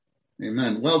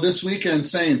Amen. Well, this weekend,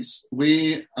 saints,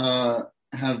 we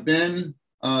have been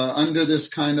under this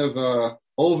kind of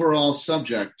overall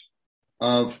subject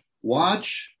of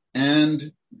watch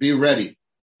and be ready.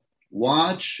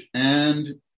 Watch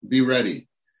and be ready.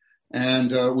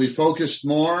 And we focused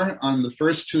more on the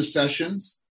first two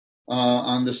sessions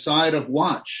on the side of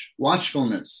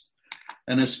watchfulness,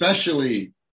 and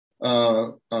especially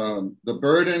the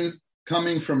burden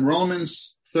coming from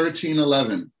Romans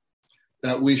 13:11.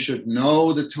 That we should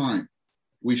know the time.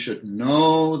 We should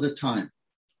know the time.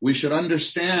 We should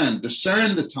understand,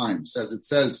 discern the times, as it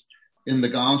says in the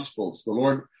Gospels.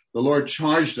 The Lord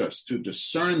charged us to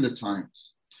discern the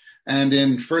times. And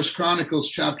in 1 Chronicles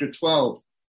chapter 12,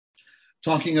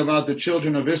 talking about the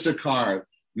children of Issachar,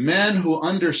 men who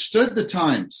understood the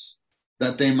times,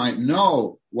 that they might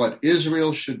know what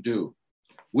Israel should do.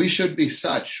 We should be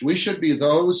such. We should be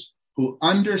those who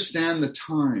understand the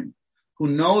time, who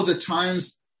know the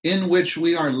times in which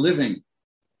we are living,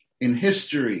 in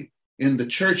history, in the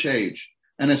church age,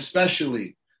 and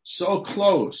especially so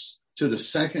close to the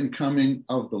second coming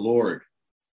of the Lord.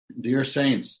 Dear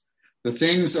saints, the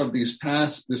things of this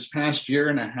past year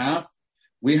and a half,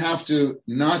 we have to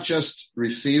not just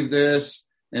receive this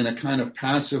in a kind of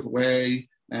passive way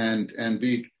and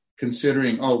be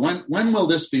considering, when will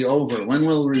this be over? When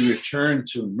will we return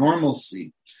to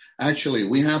normalcy? Actually,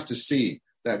 we have to see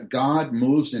that God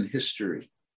moves in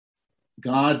history.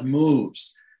 God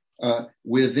moves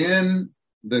within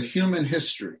the human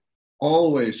history.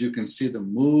 Always you can see the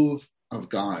move of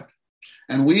God.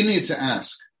 And we need to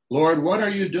ask, Lord, what are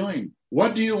you doing?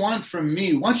 What do you want from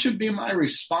me? What should be my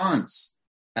response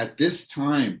at this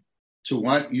time to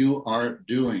what you are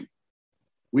doing?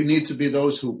 We need to be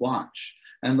those who watch.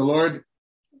 And the Lord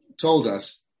told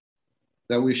us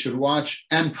that we should watch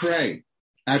and pray.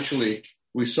 Actually,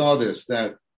 we saw this,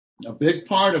 that a big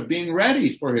part of being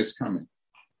ready for his coming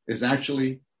is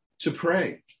actually to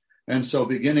pray. And so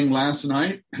beginning last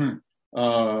night,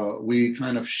 we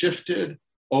kind of shifted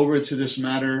over to this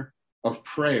matter of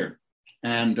prayer.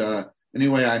 And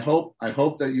anyway, I hope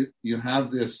that you have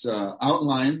this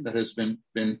outline that has been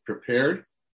prepared.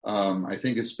 I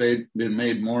think it's been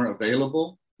made more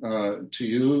available to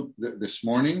you this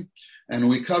morning. And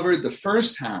we covered the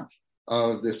first half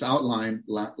of this outline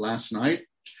last night,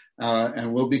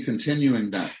 and we'll be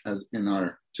continuing that as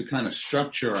to kind of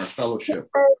structure our fellowship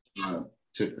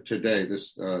today,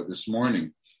 this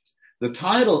morning. The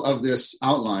title of this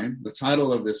outline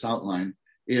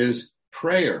is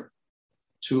Prayer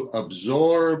to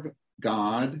Absorb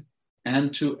God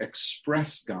and to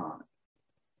Express God,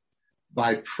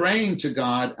 by praying to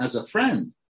God as a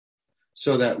friend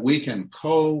so that we can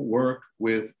co-work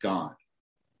with God.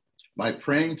 By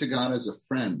praying to God as a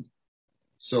friend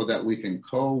so that we can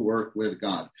co-work with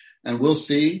God. And we'll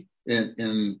see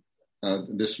in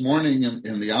this morning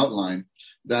in the outline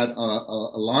that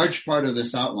a large part of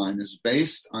this outline is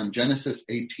based on Genesis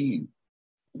 18,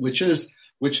 which is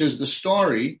the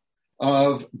story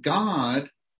of God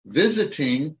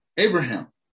visiting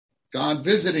Abraham. God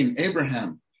visiting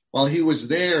Abraham while he was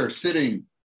there sitting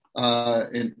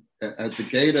at the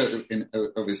gate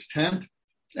of his tent,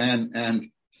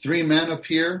 and three men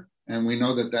appear, and we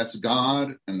know that that's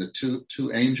God and the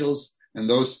two angels, and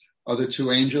those other two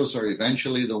angels are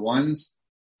eventually the ones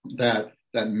that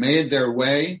made their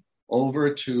way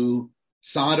over to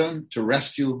Sodom to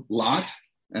rescue Lot.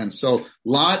 And so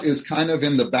Lot is kind of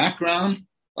in the background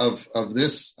of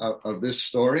this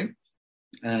story,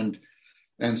 and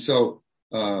so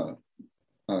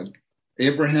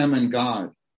Abraham and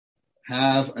God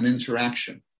have an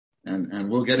interaction, and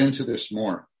we'll get into this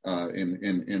more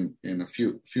in a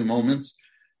few moments.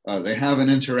 They have an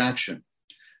interaction,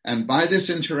 and by this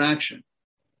interaction,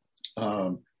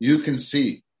 you can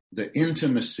see the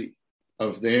intimacy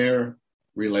of their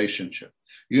relationship.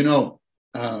 You know,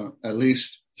 at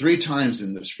least 3 times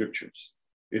in the scriptures,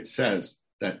 it says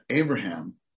that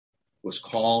Abraham was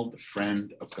called the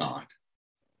friend of God.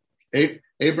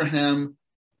 Abraham,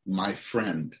 my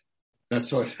friend.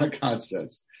 That's what God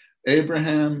says.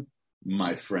 Abraham,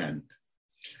 my friend.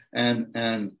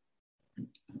 And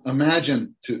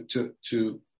imagine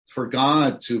for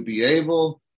God to be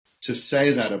able to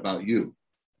say that about you,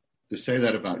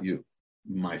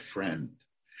 my friend.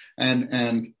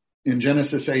 And in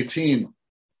Genesis 18,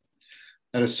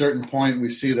 at a certain point, we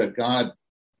see that God,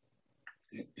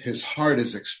 his heart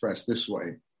is expressed this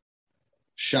way.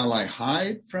 Shall I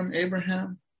hide from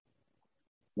Abraham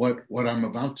what I'm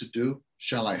about to do?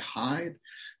 Shall I hide?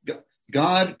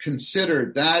 God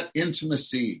considered that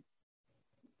intimacy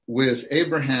with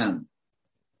Abraham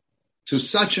to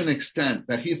such an extent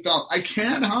that he felt, I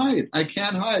can't hide.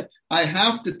 I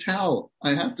have to tell.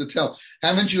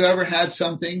 Haven't you ever had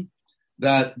something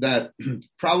that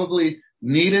probably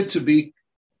needed to be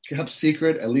kept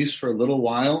secret, at least for a little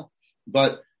while?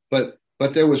 But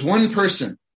there was one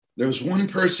person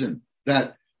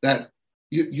that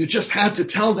you just had to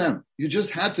tell them. You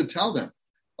just had to tell them.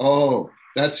 Oh,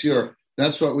 that's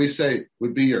what we say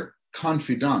would be your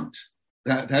confidant.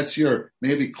 That's your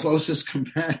maybe closest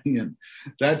companion.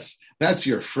 That's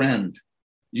your friend.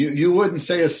 You wouldn't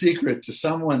say a secret to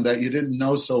someone that you didn't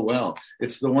know so well.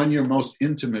 It's the one you're most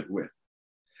intimate with.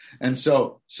 And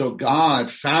so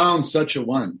God found such a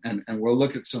one, and we'll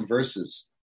look at some verses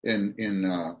in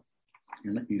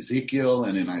Ezekiel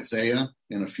and in Isaiah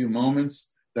in a few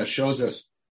moments that shows us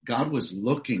God was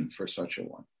looking for such a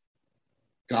one.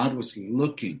 God was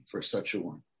looking for such a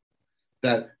one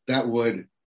that would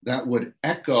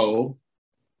echo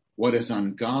what is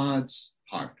on God's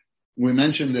heart. We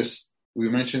mentioned this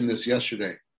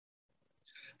yesterday.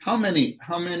 How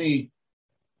many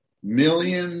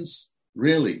millions,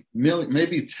 really,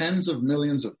 maybe tens of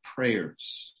millions of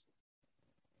prayers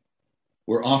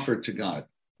were offered to God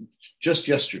just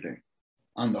yesterday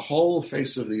on the whole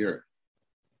face of the earth?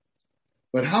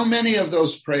 But how many of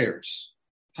those prayers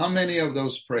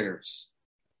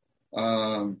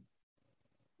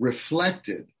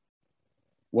reflected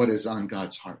what is on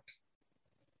God's heart?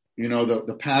 You know,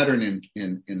 the pattern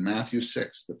in Matthew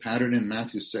 6,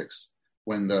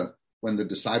 when the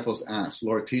disciples asked,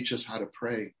 Lord, teach us how to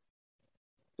pray.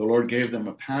 The Lord gave them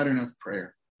a pattern of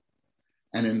prayer.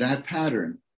 And in that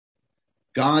pattern,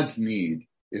 God's need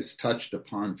is touched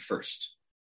upon first.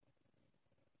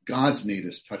 God's need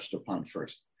is touched upon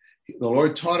first. The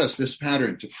Lord taught us this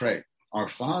pattern to pray. Our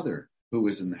Father who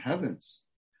is in the heavens,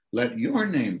 let your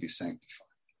name be sanctified.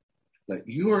 Let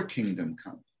your kingdom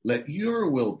come. Let your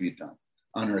will be done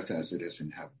on earth as it is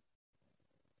in heaven.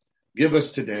 Give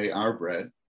us today our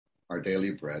bread, our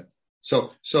daily bread.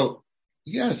 So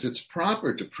yes, it's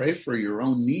proper to pray for your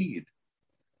own need,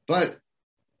 but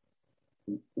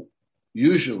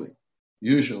usually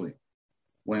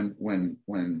when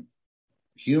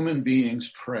human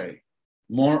beings pray,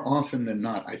 more often than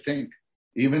not, I think,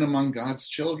 even among God's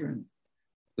children,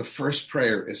 the first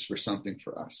prayer is for something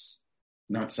for us,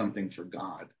 not something for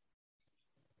God.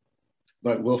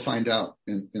 But we'll find out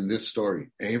in this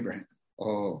story, Abraham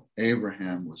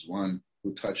was one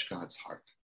who touched God's heart,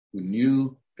 who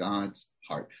knew God's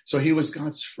heart. So he was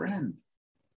God's friend.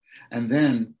 And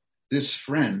then this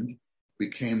friend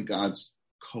became God's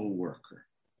co-worker.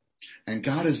 And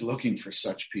God is looking for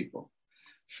such people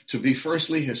to be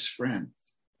firstly his friend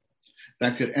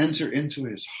that could enter into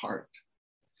his heart,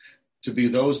 to be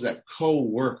those that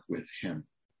co-work with him,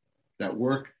 that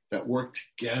work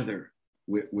together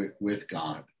with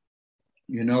God.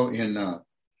 You know, in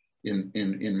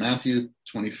Matthew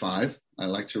 25, I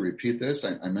like to repeat this.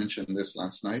 I mentioned this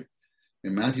last night.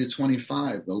 In Matthew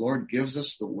 25, the Lord gives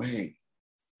us the way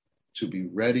to be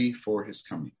ready for his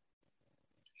coming.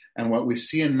 And what we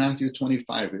see in Matthew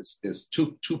 25 is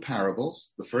two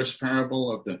parables. The first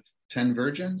parable of the 10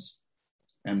 virgins,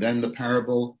 and then the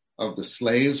parable of the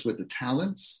slaves with the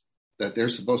talents, that they're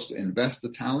supposed to invest the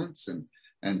talents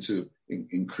and to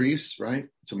increase, right?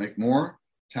 To make more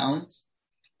talents.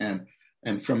 And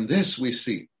from this we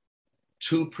see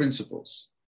two principles.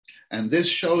 And this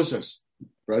shows us,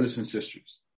 brothers and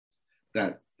sisters,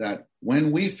 that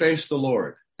when we face the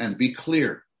Lord, and be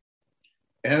clear,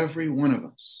 every one of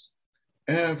us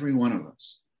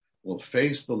will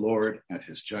face the Lord at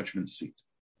his judgment seat.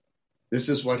 This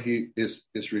is what he is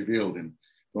revealed in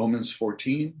Romans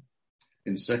 14,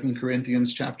 in 2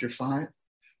 Corinthians chapter 5.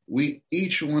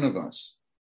 Each one of us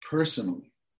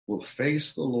personally will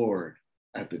face the Lord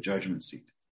at the judgment seat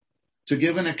to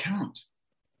give an account.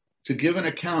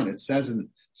 It says in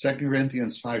 2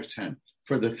 Corinthians 5:10,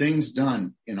 for the things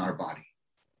done in our body.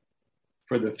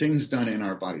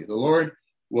 The Lord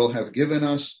will have given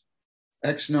us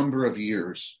X number of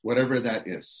years, whatever that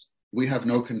is. We have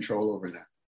no control over that.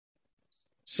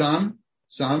 Some,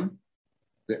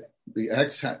 the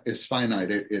X is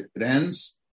finite. It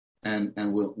ends, and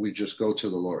we just go to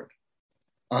the Lord.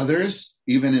 Others,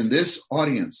 even in this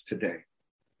audience today,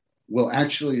 will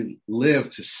actually live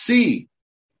to see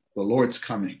the Lord's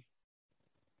coming.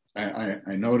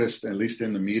 I noticed, at least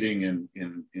in the meeting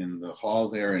in the hall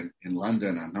there in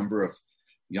London, a number of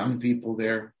young people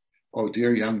there. Oh,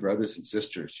 dear young brothers and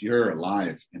sisters, you're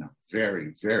alive in a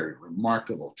very, very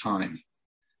remarkable time.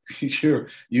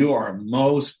 You are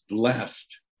most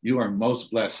blessed. You are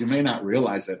most blessed. You may not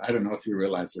realize it. I don't know if you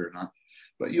realize it or not,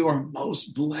 but you are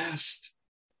most blessed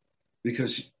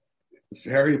because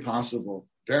very possible,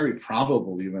 very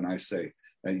probable even, I say,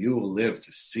 that you will live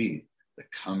to see the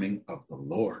coming of the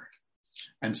Lord.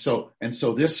 And so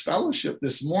this fellowship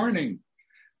this morning,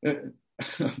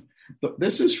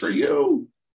 this is for you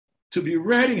to be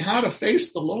ready how to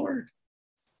face the Lord.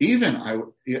 Even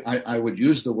I would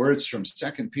use the words from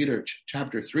 2 Peter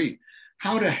chapter 3,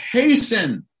 how to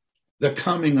hasten the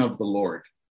coming of the Lord.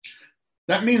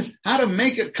 That means how to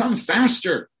make it come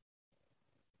faster.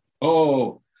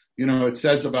 Oh, it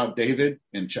says about David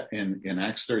in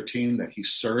Acts 13 that he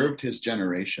served his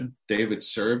generation. David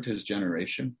served his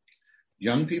generation.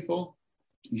 Young people,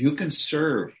 you can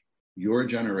serve your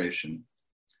generation.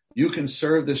 You can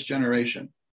serve this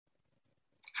generation.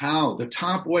 How? The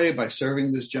top way by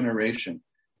serving this generation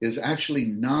is actually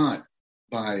not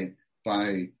by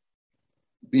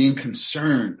being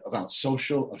concerned about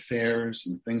social affairs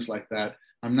and things like that.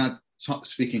 I'm not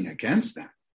speaking against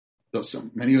that.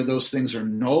 Many of those things are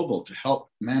noble to help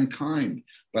mankind.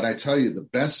 But I tell you, the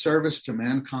best service to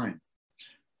mankind,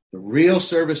 the real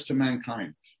service to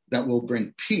mankind that will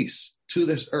bring peace to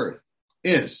this earth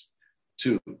is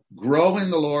to grow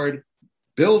in the Lord,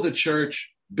 build the church,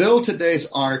 build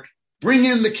today's ark, bring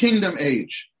in the kingdom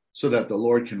age so that the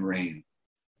Lord can reign.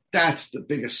 That's the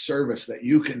biggest service that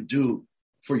you can do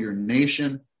for your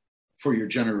nation, for your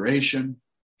generation,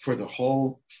 for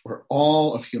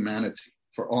all of humanity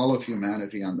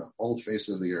on the whole face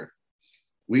of the earth.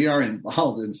 We are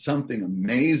involved in something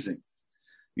amazing.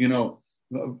 Noah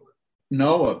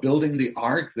building the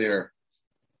ark there,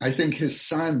 I think his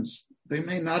sons, they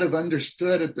may not have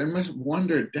understood it. They must have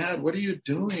wondered, Dad, what are you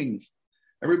doing?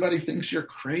 Everybody thinks you're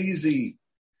crazy.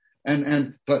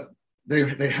 But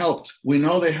they helped. We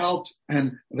know they helped,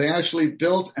 and they actually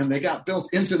built, and they got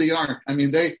built into the ark. I mean,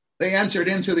 they entered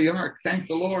into the ark. Thank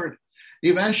the Lord.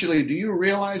 Eventually, do you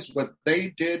realize what they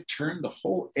did turned the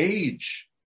whole age?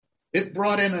 It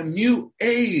brought in a new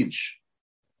age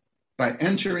by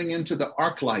entering into the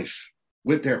ark life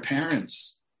with their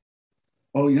parents.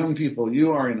 Oh, young people,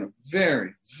 you are in a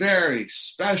very, very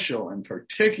special and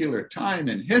particular time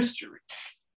in history.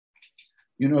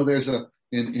 There's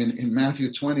in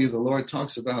Matthew 20, the Lord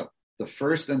talks about the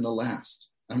first and the last.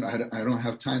 I don't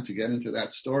have time to get into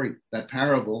that story, that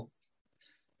parable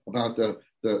about the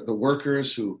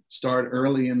workers who start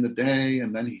early in the day,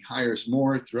 and then he hires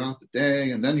more throughout the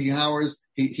day, and then he hires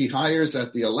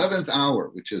at the 11th hour,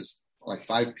 which is like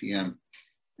 5 p.m.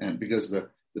 And because the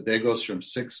day goes from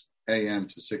 6 a.m.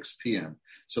 to 6 p.m.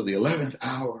 So the 11th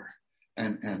hour,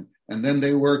 and then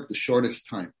they work the shortest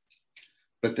time,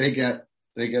 but they get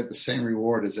the same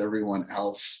reward as everyone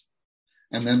else.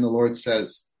 And then the Lord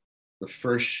says, the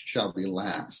first shall be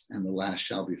last and the last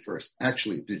shall be first.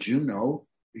 Actually, did you know,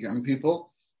 young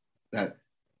people, that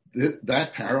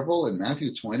that parable in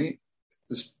Matthew 20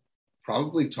 is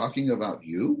probably talking about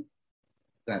you?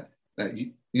 That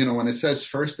when it says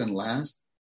first and last,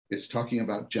 it's talking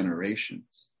about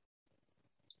generations.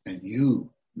 And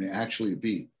you may actually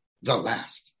be the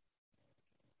last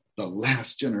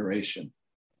generation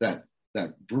that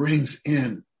brings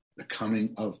in the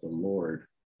coming of the Lord.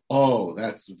 Oh,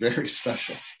 that's very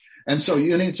special. And so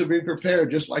you need to be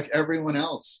prepared just like everyone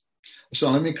else. So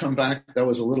let me come back. That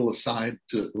was a little aside,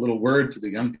 to a little word to the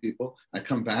young people. I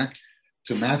come back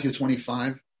to Matthew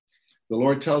 25. The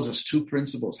Lord tells us two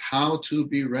principles, how to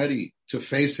be ready to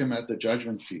face him at the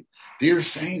judgment seat. Dear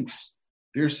saints,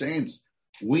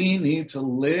 we need to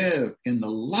live in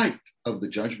the light of the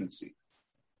judgment seat.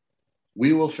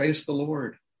 We will face the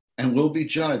Lord and will be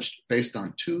judged based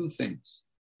on two things.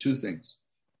 The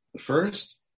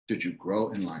first, did you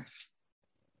grow in life?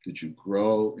 Did you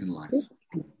grow in life?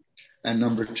 And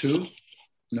number two,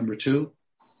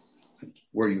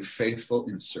 were you faithful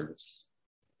in service?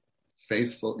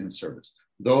 Faithful in service.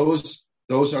 Those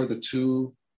are the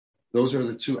two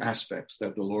aspects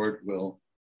that the Lord will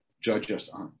judge us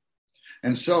on.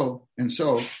 And so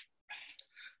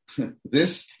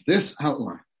this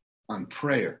outline on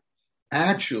prayer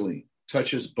actually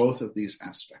touches both of these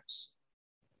aspects.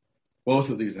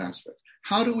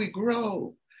 How do we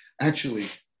grow? Actually,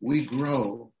 we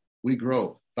grow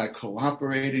by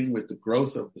cooperating with the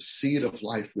growth of the seed of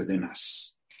life within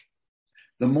us.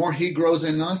 The more he grows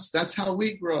in us, that's how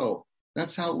we grow. And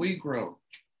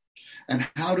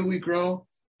how do we grow?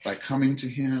 By coming to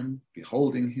him,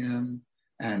 beholding him,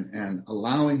 and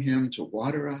allowing him to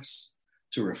water us,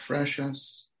 to refresh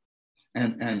us,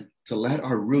 and to let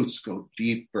our roots go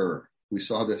deeper. We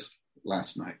saw this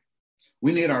last night.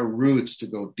 We need our roots to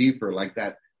go deeper, like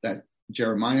that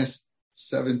Jeremiah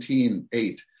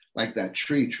 17:8, like that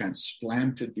tree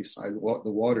transplanted beside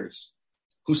the waters,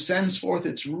 who sends forth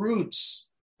its roots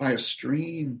by a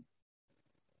stream.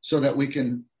 so that we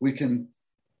can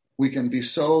be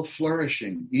so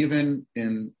flourishing even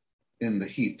in the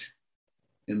heat,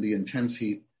 in the intense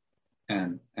heat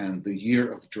and the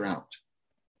year of drought.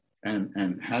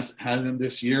 And hasn't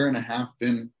this year and a half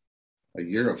been a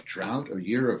year of drought, a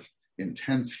year of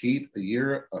intense heat, a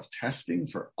year of testing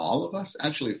for all of us,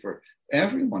 actually for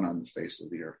everyone on the face of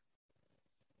the earth?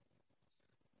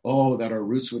 Oh, that our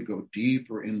roots would go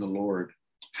deeper in the Lord.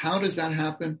 How does that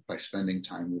happen? By spending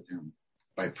time with him,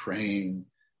 by praying,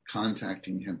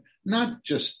 contacting him, not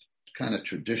just kind of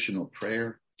traditional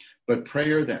prayer, but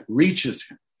prayer that reaches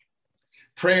him,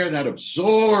 prayer that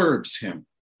absorbs him.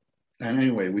 And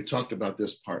anyway, we talked about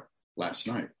this part last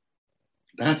night.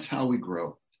 That's how we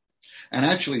grow. And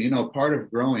actually, part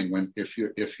of growing,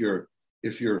 if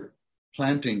you're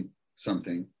planting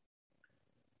something,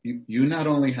 you not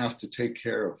only have to take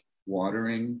care of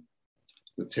watering,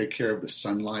 but take care of the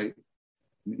sunlight.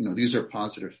 These are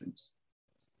positive things.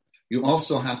 You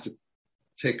also have to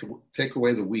take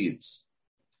away the weeds,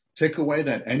 take away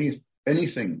that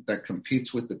anything that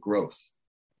competes with the growth,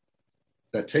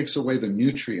 that takes away the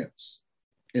nutrients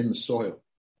in the soil.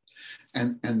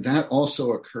 And that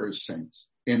also occurs, saints,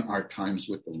 in our times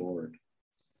with the Lord.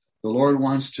 The Lord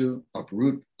wants to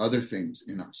uproot other things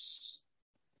in us.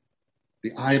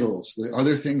 The idols, the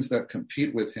other things that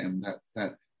compete with him,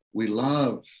 that we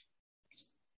love,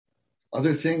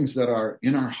 other things that are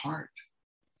in our heart.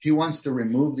 He wants to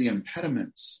remove the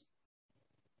impediments.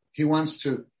 He wants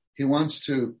to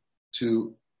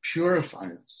purify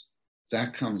us.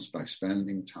 That comes by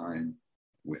spending time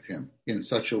with him in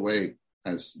such a way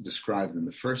as described in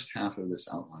the first half of this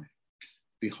outline.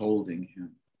 Beholding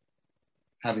him,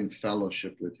 having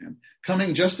fellowship with him,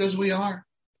 coming just as we are,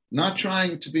 not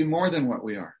trying to be more than what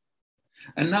we are,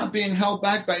 and not being held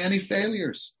back by any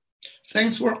failures.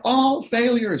 Saints, we're all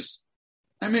failures.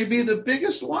 I may be the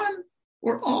biggest one.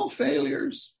 We're all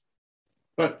failures.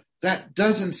 But that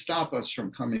doesn't stop us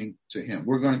from coming to him.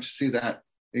 We're going to see that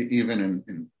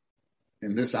even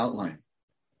in this outline.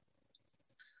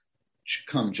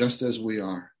 Come just as we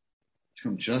are.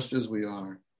 Come just as we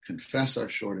are. Confess our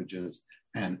shortages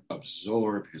and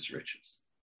absorb his riches.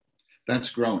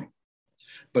 That's growing.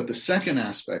 But the second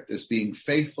aspect is being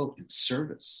faithful in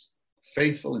service.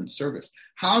 Faithful in service.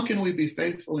 How can we be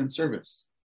faithful in service?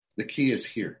 The key is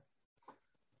here.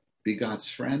 Be God's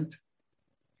friend,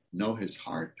 know his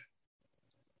heart,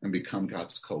 and become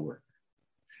God's co-worker.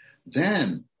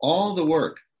 Then all the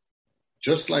work,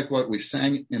 just like what we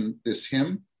sang in this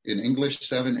hymn in English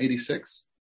 786,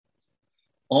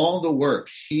 all the work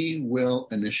he will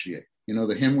initiate.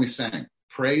 The hymn we sang,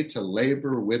 pray to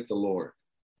labor with the Lord.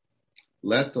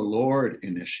 Let the Lord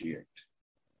initiate.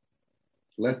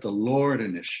 Let the Lord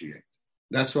initiate.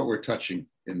 That's what we're touching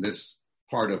in this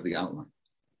part of the outline.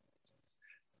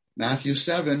 Matthew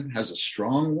 7 has a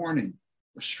strong warning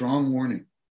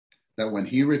that when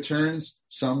he returns,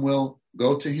 some will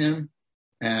go to him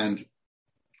and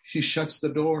he shuts the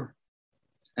door.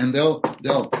 And they'll,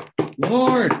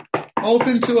 Lord,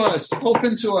 open to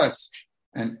us.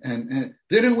 And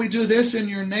didn't we do this in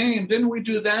your name? Didn't we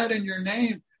do that in your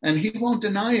name? And he won't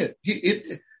deny it.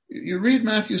 You read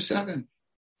Matthew 7.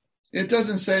 It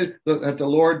doesn't say that the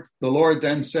Lord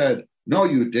then said, no,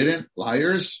 you didn't,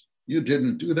 liars. You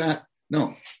didn't do that.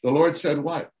 No, the Lord said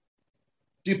what?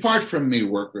 Depart from me,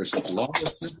 workers of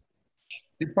lawlessness.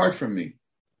 Depart from me,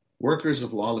 workers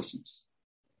of lawlessness.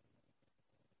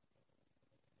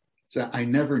 So I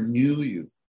never knew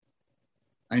you.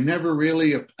 I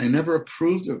never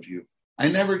approved of you. I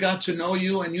never got to know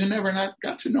you, and you never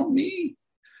got to know me.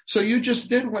 So you just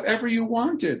did whatever you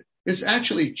wanted. It's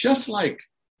actually just like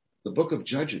the book of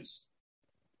Judges.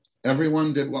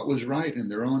 Everyone did what was right in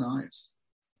their own eyes.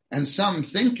 And some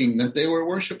thinking that they were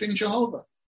worshiping Jehovah.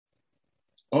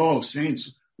 Oh,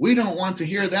 saints, we don't want to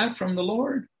hear that from the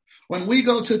Lord. When we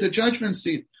go to the judgment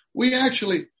seat, we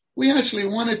actually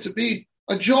want it to be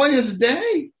a joyous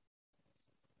day.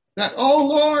 That, oh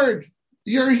Lord,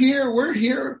 you're here, we're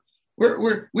here.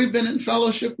 We've been in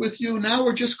fellowship with you. Now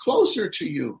we're just closer to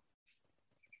you.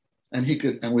 And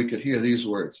we could hear these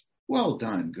words. Well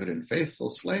done, good and faithful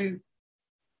slave.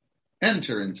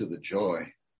 Enter into the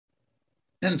joy.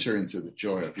 Enter into the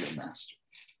joy of your master.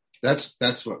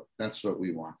 That's what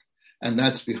we want. And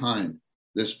that's behind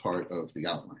this part of the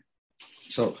outline.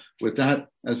 So with that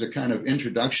as a kind of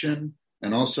introduction,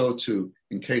 and also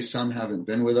in case some haven't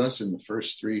been with us in the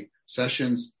first 3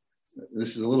 sessions,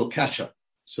 this is a little catch up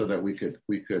so that we could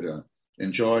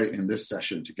enjoy in this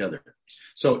session together.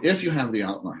 So if you have the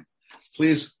outline,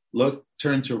 please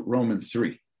turn to Romans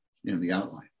 3 in the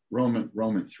outline.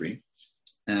 Roman 3.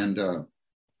 And,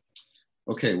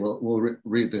 Okay, we'll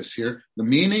read this here. The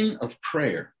meaning of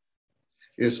prayer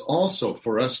is also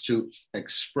for us to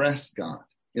express God.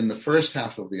 In the first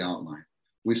half of the outline,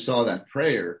 we saw that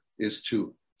prayer is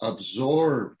to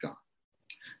absorb God.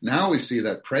 Now we see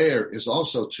that prayer is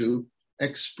also to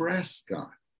express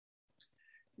God.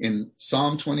 In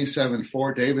Psalm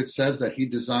 27:4, David says that he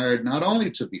desired not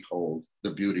only to behold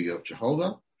the beauty of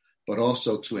Jehovah, but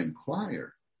also to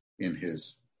inquire in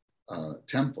his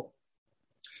temple.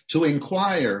 To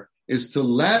inquire is to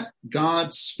let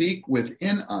God speak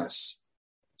within us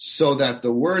so that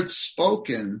the words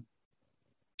spoken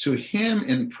to him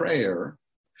in prayer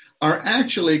are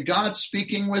actually God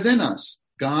speaking within us,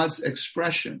 God's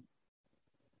expression.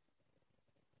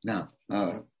 Now,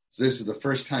 this is the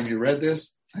first time you read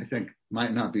this, I think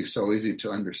might not be so easy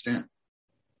to understand.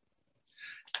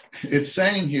 It's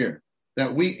saying here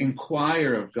that we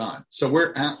inquire of God. So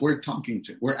we're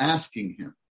asking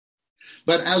him.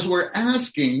 But as we're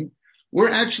asking,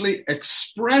 we're actually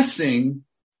expressing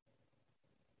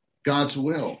God's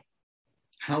will.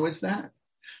 How is that?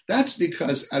 That's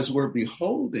because as we're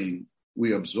beholding,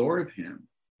 we absorb him,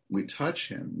 we touch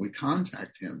him, we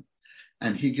contact him,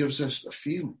 and he gives us the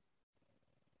feeling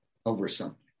over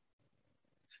something.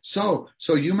 So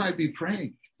you might be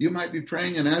praying. You might be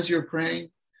praying, and as you're praying,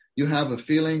 you have a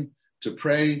feeling to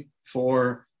pray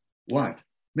for what?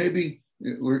 Maybe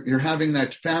you're having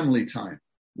that family time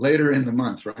later in the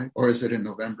month, right? Or is it in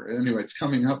November? Anyway, it's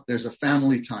coming up. There's a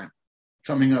family time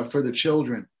coming up for the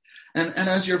children. And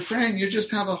as you're praying, you just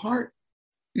have a heart.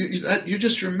 You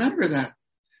just remember that.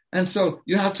 And so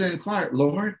you have to inquire,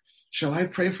 Lord, shall I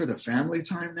pray for the family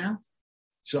time now?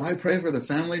 Shall I pray for the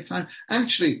family time?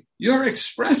 Actually, you're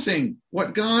expressing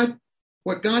what God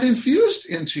infused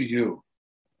into you.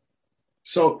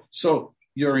 So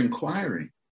you're inquiring.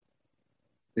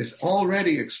 Is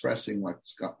already expressing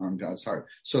what's on God's heart.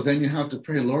 So then you have to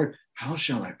pray, Lord, how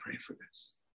shall I pray for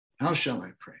this? How shall I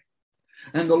pray?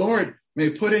 And the Lord may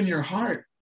put in your heart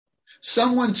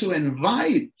someone to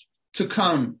invite to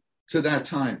come to that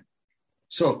time.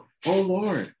 So, oh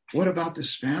Lord, what about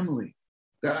this family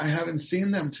that I haven't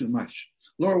seen them too much?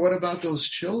 Lord, what about those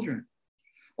children?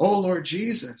 Oh Lord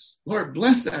Jesus, Lord,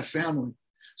 bless that family.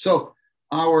 So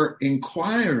our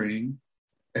inquiring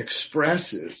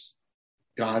expresses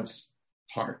God's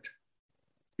heart.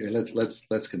 Okay,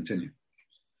 let's continue.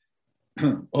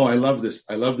 Oh, I love this.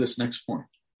 I love this next point.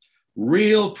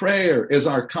 Real prayer is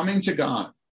our coming to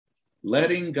God,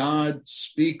 letting God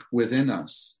speak within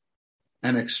us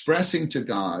and expressing to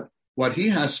God what he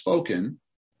has spoken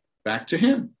back to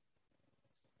him.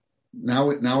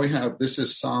 Now we have, this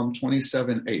is Psalm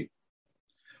 27:8.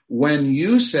 When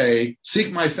you say, seek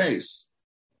my face,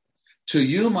 to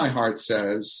you my heart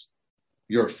says,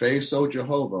 your face, O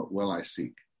Jehovah, will I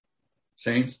seek.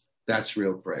 Saints, that's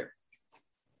real prayer.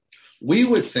 We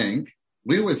would think,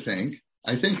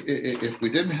 I think if we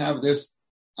didn't have this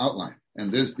outline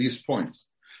and these points,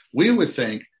 we would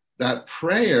think that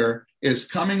prayer is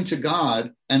coming to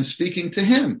God and speaking to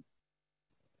him.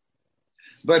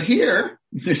 But here,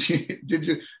 did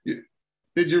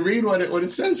you read what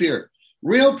it says here?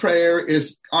 Real prayer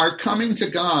is our coming to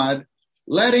God,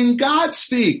 letting God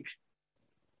speak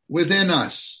within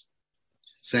us.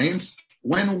 Saints,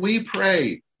 when we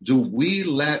pray, do we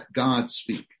let God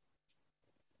speak?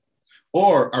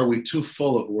 Or are we too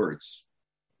full of words?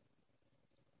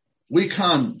 We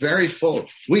come very full.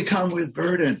 We come with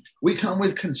burden. We come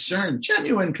with concern,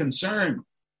 genuine concern.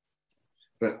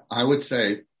 But I would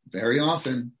say very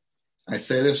often, I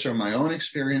say this from my own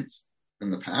experience in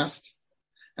the past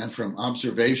and from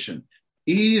observation,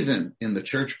 even in the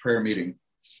church prayer meeting,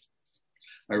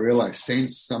 I realize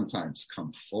saints sometimes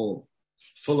come full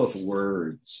of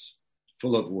words.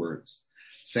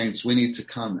 Saints, we need to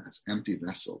come as empty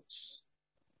vessels.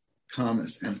 Come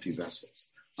as empty vessels,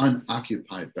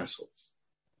 unoccupied vessels.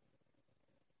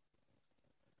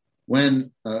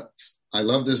 When, I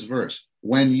love this verse,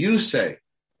 when you say,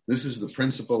 this is the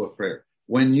principle of prayer,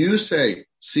 when you say,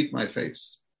 seek my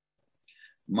face,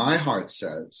 my heart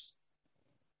says,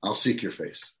 I'll seek your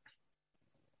face.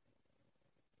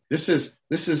 This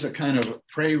is a kind of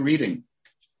pray reading.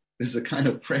 This is a kind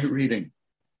of pray reading.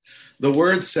 The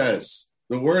word says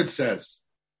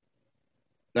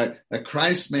that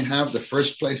Christ may have the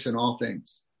first place in all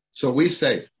things. So we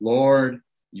say, Lord,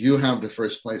 you have the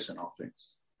first place in all things.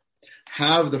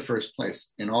 Have the first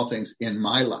place in all things in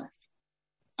my life,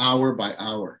 hour by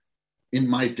hour, in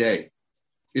my day,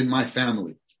 in my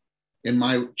family, in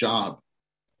my job,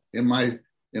 in my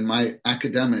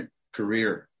academic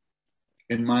career,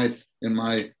 in my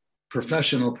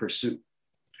professional pursuit.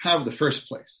 Have the first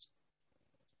place.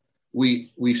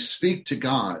 We speak to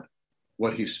God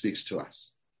what he speaks to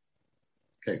us.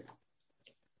 Okay.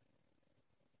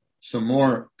 Some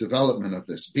more development of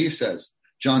this. B says,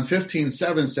 John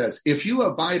 15:7 says, if you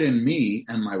abide in me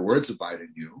and my words abide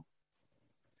in you,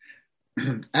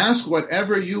 ask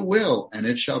whatever you will and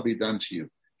it shall be done to you.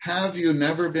 Have you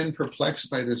never been perplexed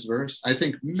by this verse? I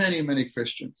think many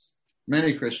Christians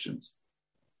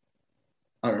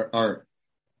are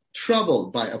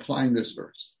troubled by applying this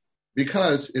verse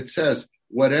because it says,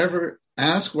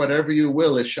 ask whatever you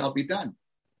will, it shall be done.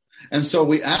 And so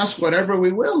we ask whatever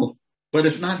we will, but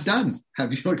it's not done.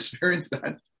 Have you experienced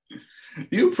that?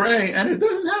 You pray and it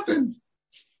doesn't happen.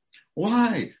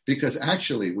 Why? Because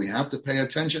actually we have to pay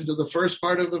attention to the first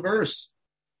part of the verse.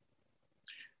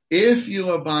 If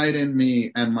you abide in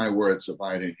me and my words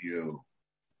abide in you.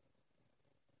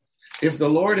 If the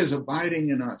Lord is abiding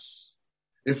in us,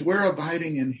 if we're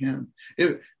abiding in him,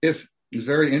 if it's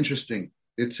very interesting.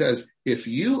 It says, if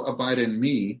you abide in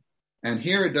me, and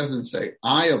here it doesn't say,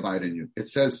 I abide in you. It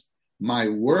says, my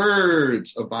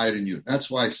words abide in you.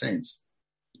 That's why, saints,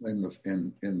 in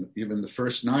even the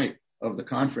first night of the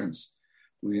conference,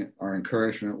 our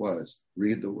encouragement was,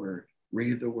 read the word,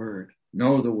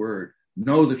 know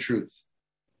the truth.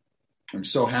 I'm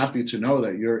so happy to know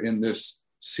that you're in this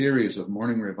series of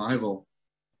morning revival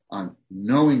on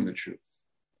knowing the truth,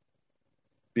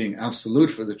 being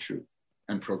absolute for the truth,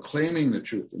 and proclaiming the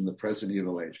truth in the present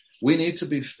evil age. We need to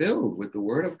be filled with the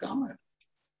word of God.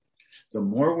 The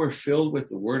more we're filled with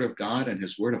the word of God and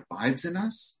his word abides in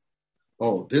us,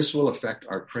 this will affect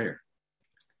our prayer.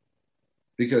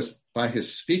 Because by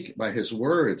his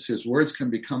words can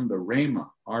become the rhema,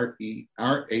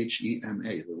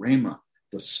 R-H-E-M-A, the rhema,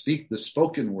 the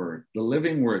spoken word, the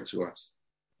living word to us.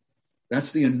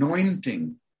 That's the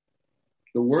anointing.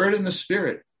 The word and the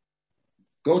spirit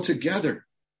go together.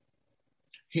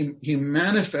 He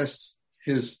manifests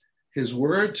his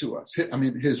word to us.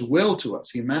 His will to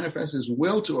us. He manifests his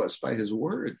will to us by his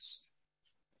words.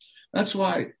 That's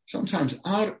why sometimes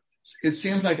it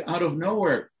seems like out of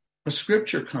nowhere, a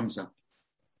scripture comes up.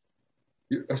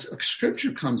 A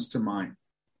scripture comes to mind.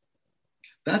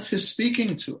 That's his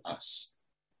speaking to us.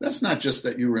 That's not just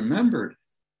that you remembered.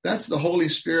 That's the Holy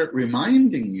Spirit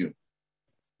reminding you,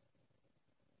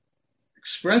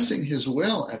 expressing his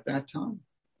will at that time.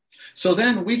 So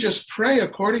then we just pray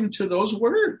according to those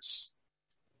words.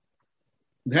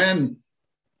 Then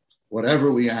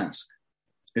whatever we ask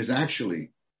is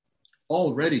actually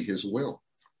already his will.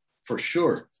 For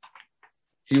sure,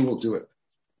 he will do it.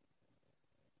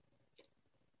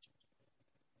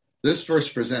 This verse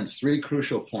presents three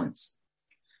crucial points.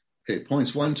 Okay,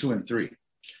 points 1, 2, and 3.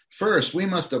 First, we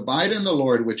must abide in the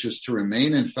Lord, which is to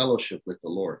remain in fellowship with the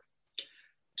Lord.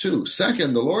 2,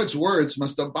 second, the Lord's words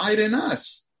must abide in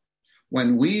us.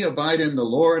 When we abide in the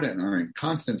Lord and are in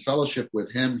constant fellowship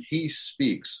with him, he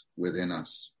speaks within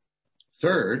us.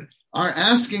 Third, our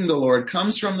asking the Lord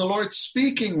comes from the Lord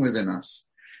speaking within us.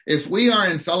 If we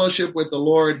are in fellowship with the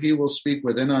Lord, he will speak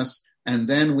within us, and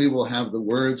then we will have the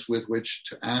words with which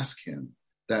to ask him,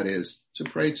 that is, to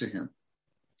pray to him.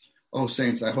 Oh,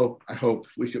 saints, I hope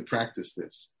we could practice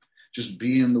this. Just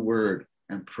be in the word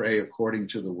and pray according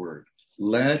to the word.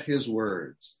 Let his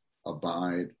words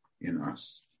abide in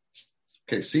us.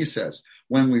 Okay, C says,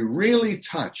 when we really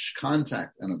touch,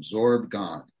 contact, and absorb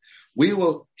God, he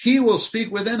will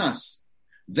speak within us.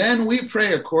 Then we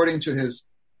pray according to his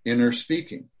inner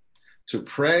speaking. To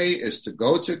pray is to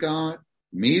go to God,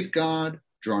 meet God,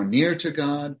 draw near to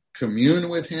God, commune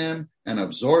with him, and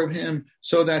absorb him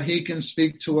so that he can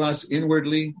speak to us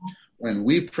inwardly. When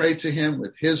we pray to him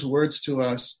with his words to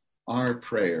us, our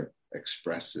prayer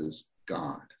expresses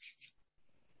God.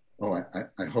 Oh,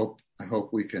 I hope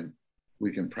we can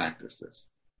practice this.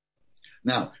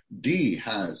 Now, D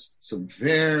has some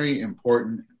very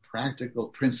important practical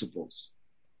principles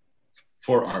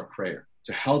for our prayer,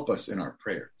 to help us in our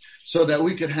prayer, so that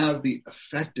we could have the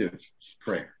effective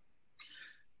prayer.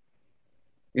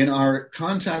 In our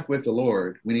contact with the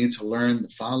Lord, we need to learn the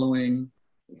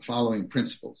following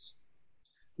principles.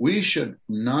 We should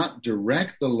not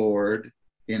direct the Lord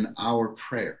in our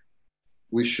prayer.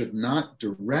 We should not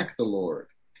direct the Lord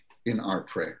in our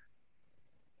prayer.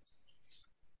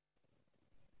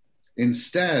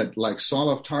 Instead, like Saul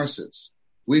of Tarsus,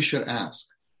 we should ask,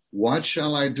 what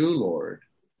shall I do, Lord?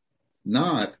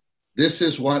 Not, this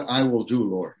is what I will do,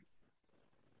 Lord.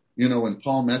 You know, when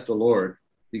Paul met the Lord,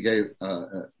 he gave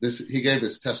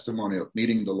his testimony of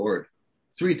meeting the Lord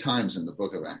 3 times in the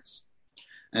book of Acts.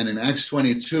 And in Acts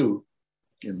 22,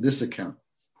 in this account,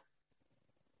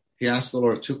 he asked the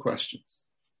Lord 2 questions.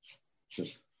 He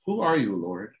says, who are you,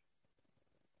 Lord?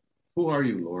 Who are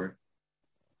you, Lord?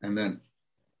 And then,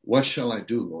 what shall I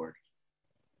do, Lord?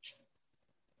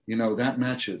 that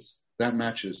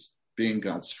matches being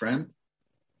God's friend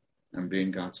and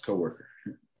being God's coworker.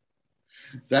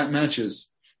 That matches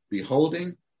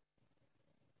beholding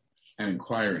and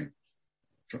inquiring,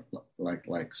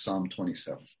 like Psalm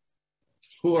 27.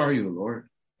 Who are you, Lord?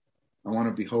 I want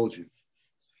to behold you.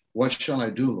 What shall I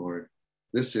do, Lord?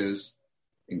 This is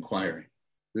inquiring.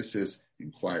 This is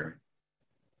inquiring.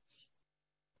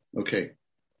 Okay.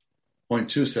 Point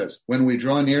 2 says, when we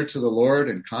draw near to the Lord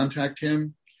and contact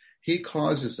him, he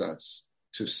causes us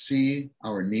to see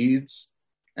our needs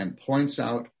and points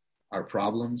out our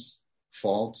problems,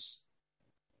 faults,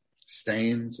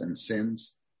 stains, and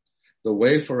sins. The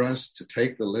way for us to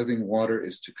take the living water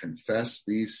is to confess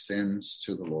these sins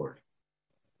to the Lord.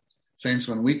 Saints,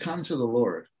 when we come to the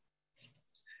Lord,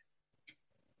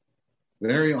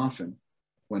 very often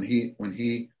when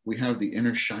we have the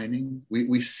inner shining,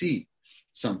 we see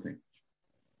something.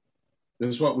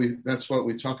 That's what we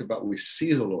talk about. We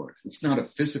see the Lord. It's not a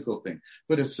physical thing,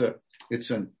 but it's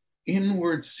an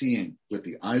inward seeing with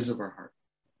the eyes of our heart.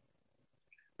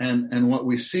 And what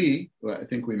we see, well, I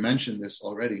think we mentioned this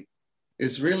already,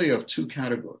 is really of two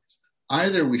categories.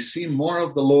 Either we see more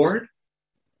of the Lord,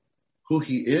 who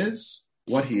he is,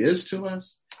 what he is to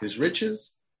us, his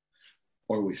riches,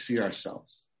 or we see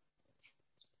ourselves.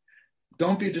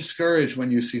 Don't be discouraged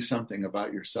when you see something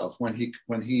about yourself, when he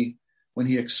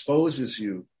exposes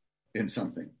you in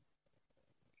something.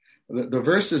 The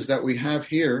verses that we have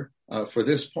here for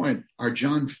this point are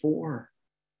John 4.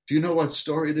 Do you know what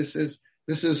story this is?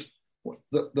 This is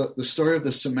the story of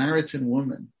the Samaritan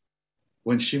woman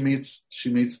when she meets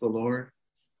the Lord,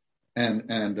 and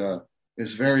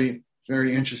it's very,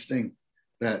 very interesting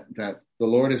that the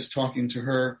Lord is talking to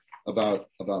her about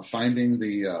finding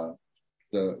the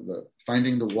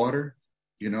finding the water,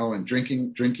 and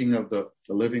drinking of the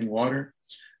living water,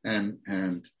 and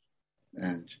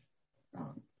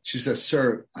she says,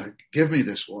 "Sir, give me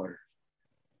this water,"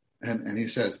 and then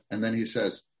he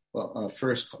says, "Well,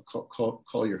 first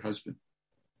call your husband."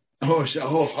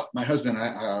 Oh, my husband,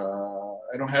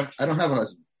 I don't have a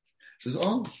husband. She says,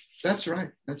 "Oh, that's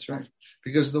right,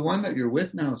 because the one that you're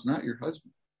with now is not your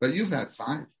husband, but you've had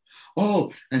 5.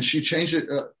 Oh, and she changed it.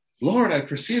 Lord, I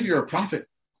perceive you're a prophet.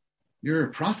 You're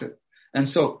a prophet. And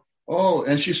so,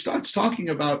 and she starts talking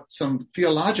about some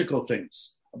theological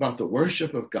things about the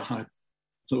worship of God.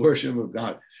 The worship of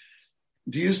God.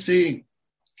 Do you see?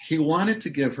 He wanted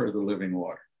to give her the living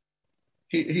water.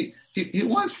 He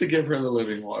wants to give her the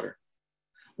living water.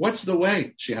 What's the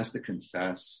way? She has to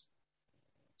confess.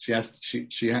 She has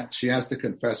to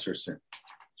confess her sin.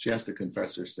 She has to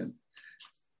confess her sin.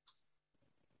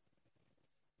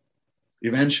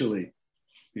 Eventually,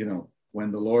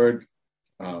 when the Lord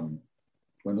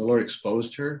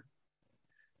exposed her,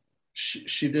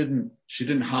 she didn't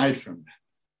hide from that.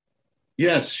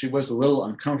 Yes, she was a little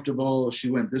uncomfortable. She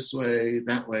went this way,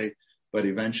 that way, but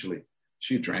eventually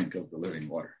she drank of the living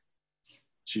water.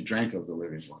 She drank of the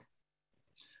living water.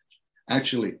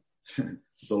 Actually,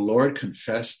 the Lord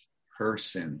confessed her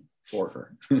sin for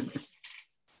her. The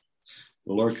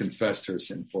Lord confessed her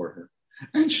sin for her.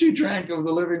 And she drank of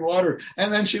the living water.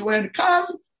 And then she went,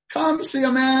 come see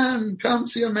a man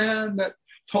that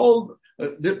told,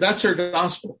 that's her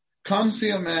gospel. Come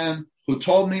see a man who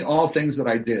told me all things that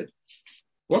I did.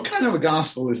 What kind of a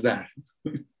gospel is that?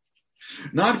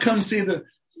 Not come see the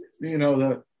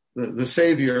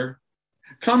Savior.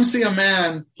 Come see a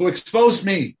man who exposed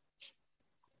me.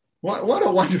 What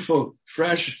a wonderful,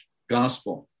 fresh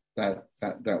gospel that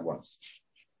was.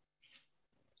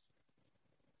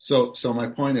 So my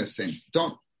point is, saints,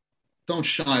 don't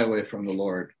shy away from the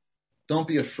Lord. Don't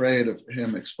be afraid of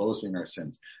him exposing our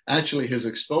sins. Actually, his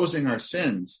exposing our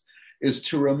sins is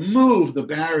to remove the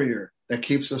barrier that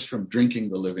keeps us from drinking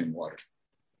the living water.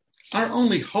 Our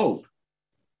only hope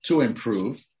to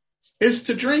improve is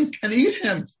to drink and eat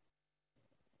him.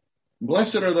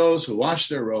 Blessed are those who wash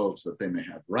their robes that they may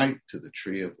have right to the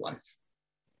tree of life.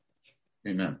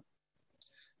 Amen.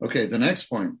 Okay, the next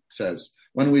point says,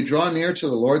 when we draw near to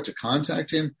the Lord to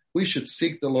contact him, we should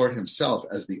seek the Lord himself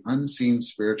as the unseen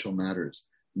spiritual matters,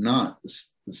 not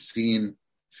the seen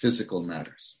physical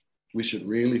matters. We should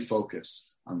really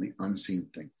focus on the unseen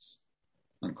things,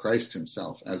 on Christ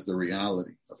himself as the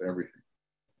reality of everything.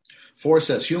 4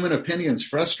 says, human opinions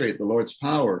frustrate the Lord's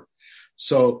power.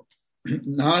 So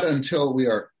not until we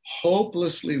are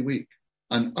hopelessly weak,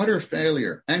 an utter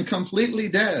failure, and completely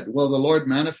dead will the Lord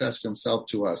manifest himself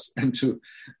to us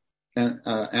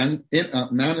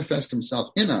manifest himself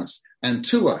in us and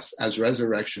to us as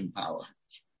resurrection power.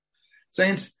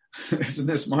 Saints, isn't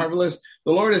this marvelous?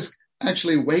 The Lord is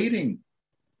actually waiting.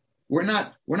 We're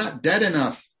not dead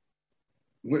enough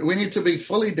We need to be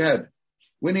fully dead.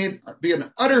 We need to be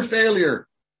an utter failure,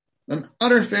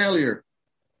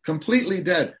 completely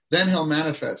dead. Then he'll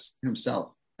manifest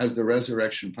himself as the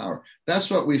resurrection power. That's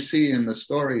what we see in the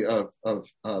story of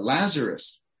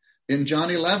Lazarus in John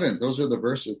 11. Those are the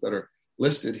verses that are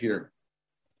listed here.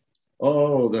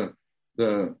 Oh, the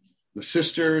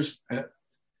sisters.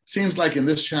 Seems like in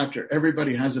this chapter,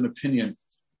 everybody has an opinion.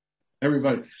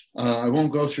 Everybody. I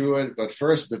won't go through it, but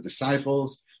first the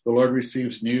disciples, the Lord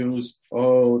receives news.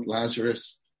 Oh,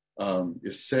 Lazarus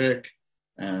is sick,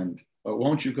 and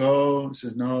won't you go? He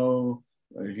says, no.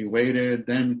 He waited.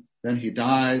 Then he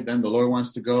died. Then the Lord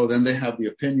wants to go. Then they have the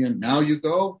opinion. Now you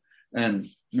go. And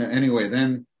anyway,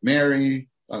 then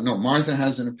Martha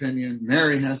has an opinion.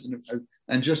 Mary has an opinion.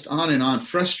 And just on and on,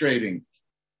 frustrating,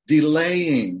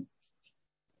 delaying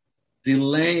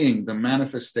the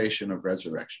manifestation of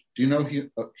resurrection. Do you know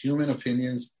human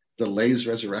opinions delays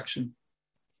resurrection?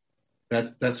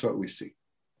 That's what we see.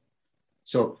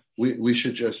 So we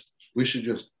should just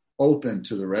open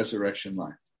to the resurrection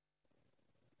life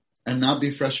and not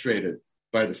be frustrated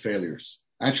by the failures.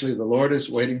 Actually, the Lord is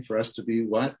waiting for us to be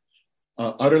what?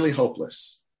 Utterly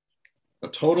hopeless, a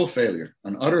total failure,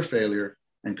 an utter failure,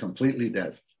 and completely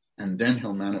dead. And then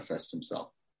he'll manifest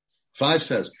himself. 5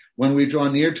 says, when we draw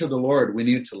near to the Lord, we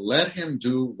need to let him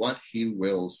do what he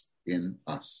wills in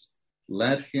us.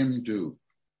 Let him do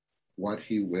what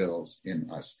he wills in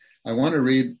us. I want to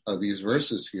read these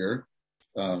verses here.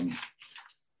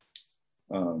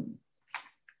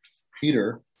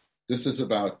 Peter, this is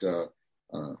about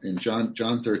in John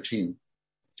 13.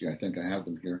 Yeah, I think I have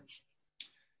them here.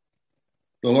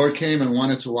 The Lord came and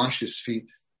wanted to wash his feet.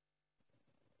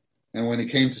 And when he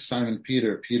came to Simon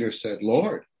Peter, Peter said,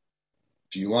 Lord,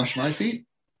 do you wash my feet?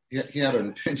 He had an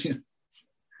opinion.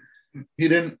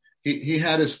 He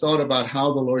had his thought about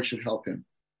how the Lord should help him.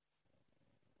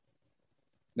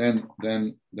 Then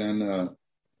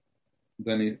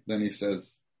he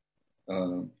says,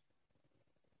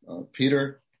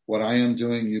 Peter, what I am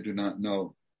doing you do not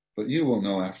know, but you will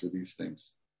know after these things.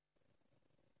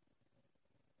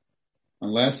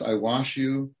 Unless I wash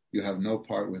you, you have no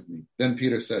part with me. Then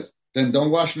Peter says, then don't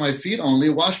wash my feet only,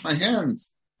 wash my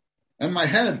hands and my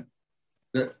head.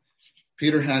 That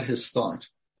Peter had his thought,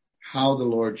 how the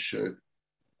Lord should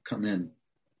come in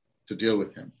to deal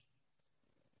with him.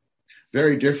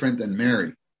 Very different than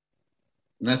Mary.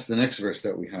 And that's the next verse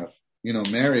that we have. You know,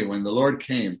 Mary, when the Lord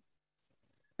came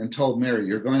and told Mary,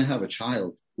 you're going to have a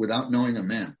child without knowing a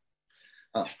man.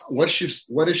 What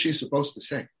is she supposed to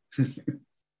say?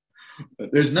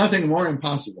 There's nothing more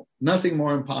impossible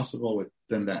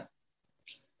than that.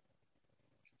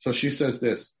 So she says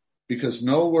this, because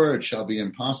no word shall be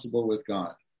impossible with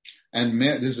God. And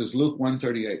this is Luke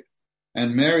 1:38.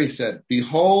 And Mary said,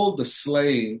 behold the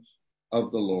slave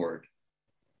of the Lord.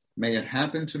 May it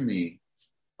happen to me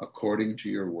according to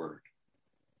your word.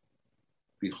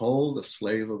 Behold the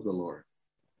slave of the Lord.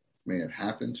 May it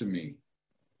happen to me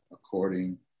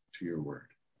according to your word.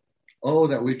 Oh,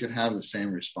 that we could have the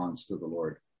same response to the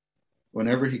Lord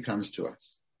whenever he comes to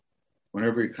us.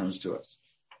 Whenever he comes to us.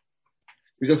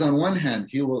 Because on one hand,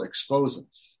 he will expose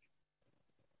us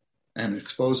and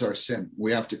expose our sin.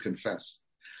 We have to confess.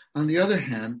 On the other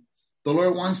hand, the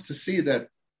Lord wants to see that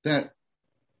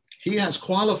he has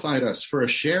qualified us for a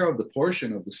share of the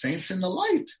portion of the saints in the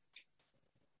light.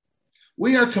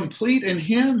 We are complete in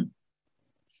him.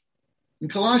 In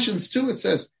Colossians 2, it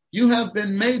says, you have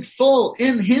been made full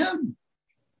in him.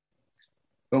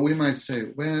 But we might say,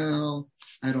 well,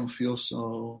 I don't feel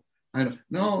so.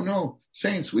 No,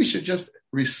 saints, we should just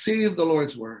receive the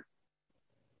Lord's word.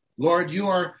 Lord, you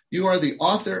are the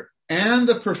author and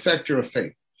the perfecter of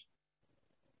faith.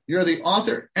 You're the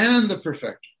author and the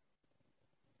perfecter.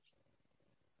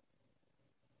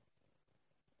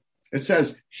 It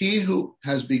says, he who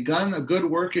has begun a good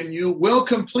work in you will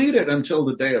complete it until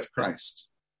the day of Christ.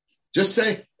 Just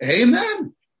say,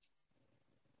 amen.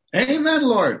 Amen,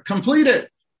 Lord. Complete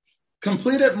it.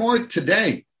 Complete it more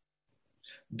today.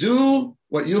 Do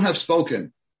what you have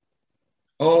spoken.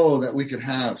 Oh, that we could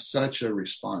have such a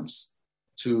response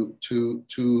to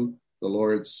the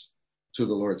Lord's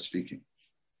speaking.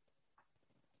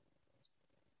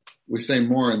 We say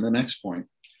more in the next point.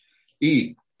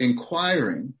 E,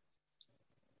 inquiring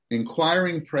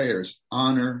prayers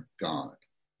honor God.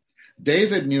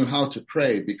 David knew how to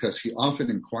pray because he often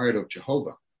inquired of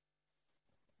Jehovah.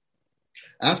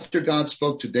 After God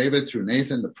spoke to David through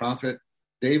Nathan the prophet,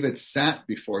 David sat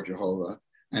before Jehovah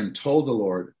and told the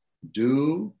Lord,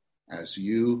 do as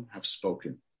you have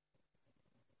spoken.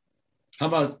 How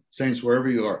about, saints, wherever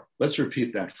you are, let's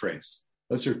repeat that phrase.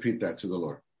 Let's repeat that to the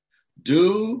Lord.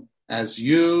 Do as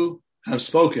you have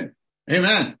spoken.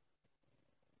 Amen.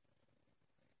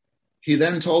 He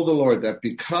then told the Lord that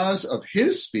because of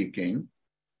his speaking,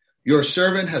 your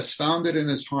servant has found it in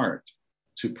his heart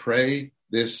to pray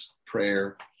this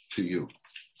prayer to you.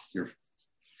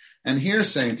 And here,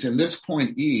 saints, in this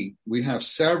point E, we have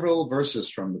several verses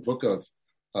from the book of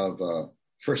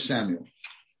 1 Samuel.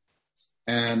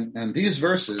 And these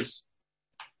verses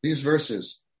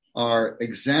are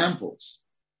examples.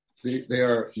 They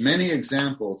are many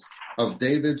examples of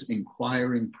David's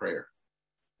inquiring prayer.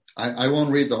 I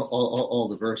won't read all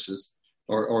the verses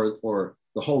or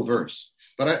the whole verse,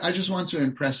 but I just want to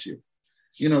impress you.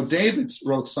 You know, David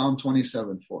wrote Psalm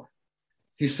 27:4.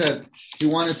 He said he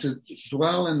wanted to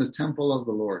dwell in the temple of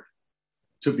the Lord,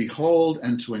 to behold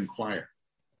and to inquire.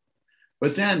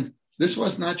 But then this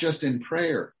was not just in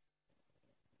prayer,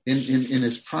 in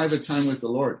his private time with the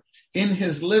Lord. In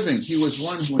his living, he was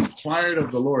one who inquired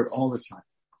of the Lord all the time.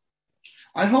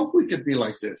 I hope we could be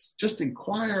like this. Just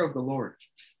inquire of the Lord.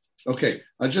 Okay,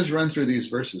 I'll just run through these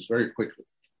verses very quickly.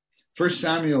 1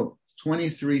 Samuel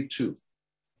 23:2.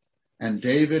 And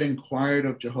David inquired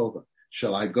of Jehovah,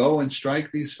 shall I go and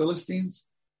strike these Philistines?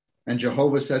 And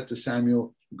Jehovah said to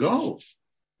Samuel, go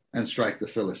and strike the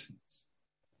Philistines.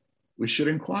 We should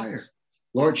inquire.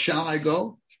 Lord, shall I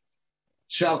go?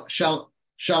 Shall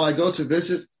I go to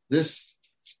visit this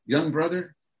young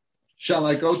brother? Shall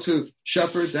I go to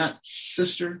shepherd that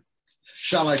sister?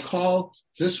 Shall I call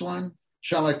this one?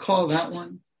 Shall I call that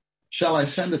one? Shall I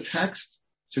send a text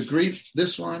to greet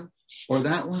this one or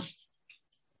that one?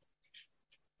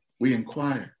 We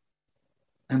inquire,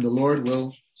 and the Lord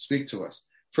will speak to us.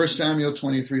 1 Samuel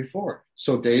 23:4.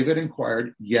 So David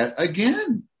inquired yet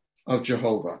again of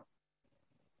Jehovah.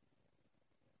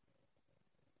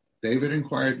 David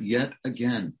inquired yet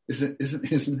again.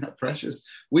 Isn't that precious?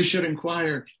 We should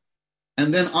inquire,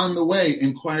 and then on the way,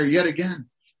 inquire yet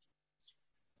again.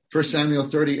 1 Samuel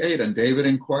 38, and David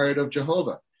inquired of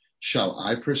Jehovah, shall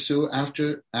I pursue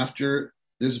after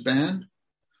this band?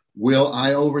 Will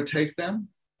I overtake them?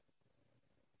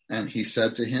 And he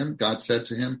said to him, God said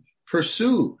to him,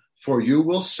 pursue, for you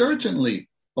will certainly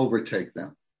overtake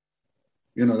them.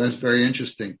 You know, that's very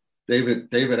interesting.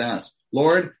 David asked,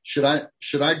 Lord, should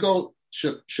I go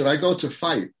to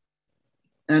fight?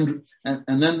 And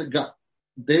then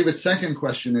David's second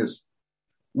question is,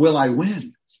 will I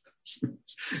win?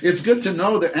 It's good to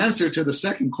know the answer to the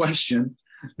second question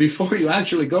before you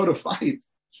actually go to fight.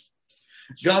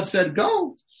 God said,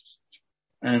 go.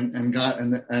 And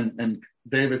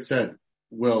David said,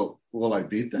 will I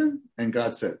beat them? And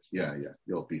God said, yeah,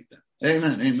 you'll beat them.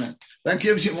 Amen. That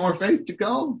gives you more faith to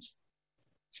go.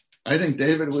 I think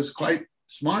David was quite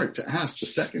smart to ask the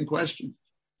second question.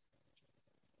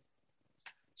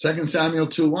 2 Samuel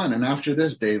 2:1, and after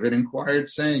this, David inquired,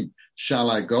 saying, shall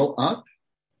I go up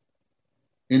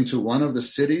into one of the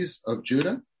cities of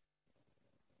Judah?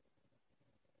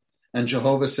 And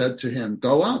Jehovah said to him,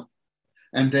 go up.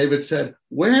 And David said,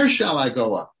 where shall I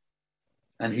go up?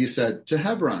 And he said, to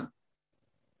Hebron.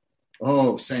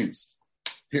 Oh, saints,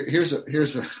 here's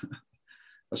a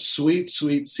sweet,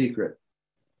 sweet secret.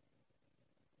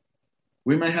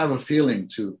 We may have a feeling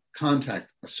to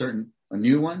contact a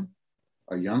new one,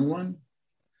 a young one,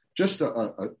 just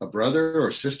a brother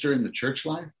or sister in the church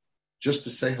life, just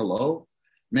to say hello,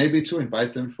 maybe to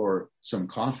invite them for some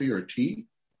coffee or tea,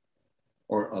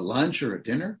 or a lunch or a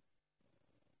dinner,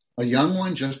 a young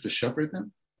one just to shepherd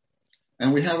them.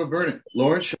 And we have a burden.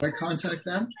 Lord, should I contact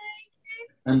them?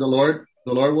 And the Lord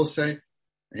will say,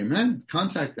 amen,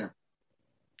 contact them.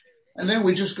 And then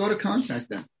we just go to contact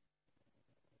them.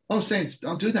 Oh, saints,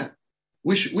 don't do that.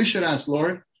 We should ask,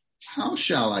 Lord, how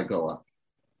shall I go up?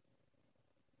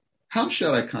 How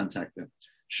shall I contact them?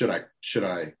 Should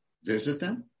I visit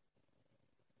them?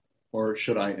 Or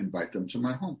should I invite them to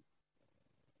my home?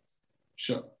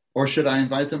 Or should I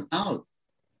invite them out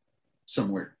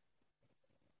somewhere?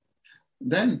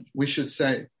 Then we should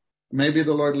say, maybe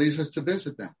the Lord leads us to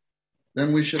visit them.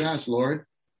 Then we should ask, Lord,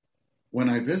 when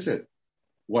I visit,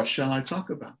 what shall I talk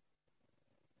about?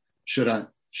 Should I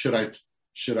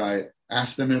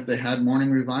ask them if they had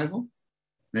morning revival?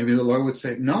 Maybe the Lord would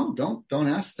say, no, don't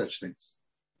ask such things.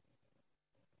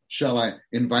 Shall I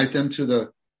invite them to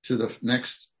the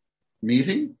next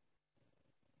meeting?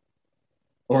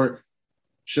 Or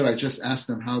should I just ask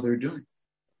them how they're doing?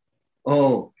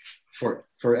 Oh,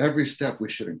 for every step we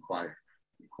should inquire.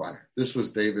 This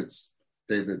was David's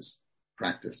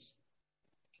practice.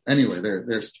 Anyway,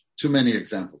 there's too many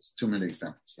examples.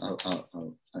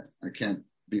 I can't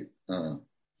be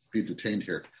detained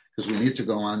here because we need to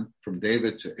go on from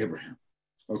David to Abraham.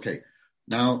 Okay,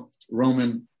 now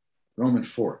Romans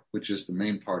Romans 4, which is the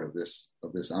main part of this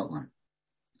outline.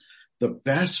 The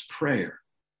best prayer,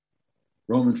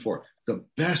 Romans 4, the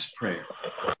best prayer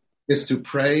is to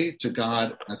pray to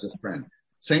God as a friend.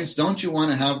 Saints, don't you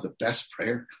want to have the best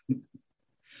prayer?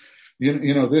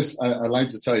 You know, this, I like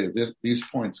to tell you, these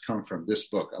points come from this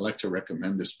book. I like to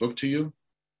recommend this book to you.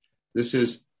 This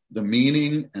is The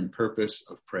Meaning and Purpose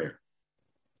of Prayer.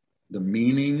 The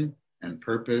Meaning and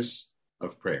Purpose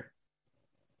of Prayer.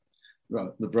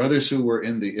 Well, the brothers who were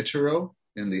in the Itero,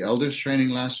 in the elders training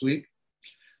last week,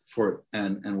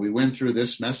 and we went through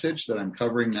this message that I'm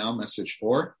covering now, message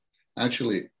 4.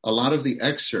 Actually, a lot of the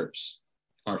excerpts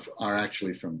are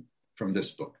actually from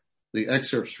this book. The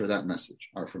excerpts for that message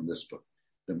are from this book,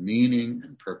 The Meaning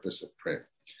and Purpose of Prayer.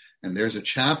 And there's a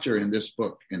chapter in this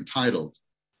book entitled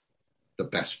The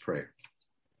Best Prayer.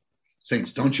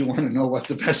 Saints, don't you want to know what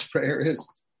the best prayer is?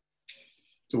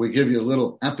 So we give you a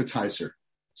little appetizer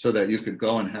so that you could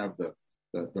go and have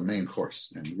the main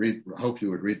course and read. I hope you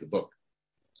would read the book.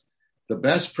 The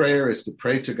best prayer is to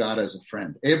pray to God as a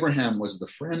friend. Abraham was the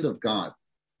friend of God.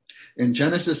 In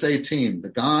Genesis 18, the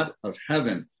God of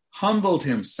heaven humbled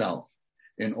himself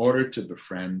in order to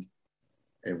befriend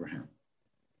Abraham.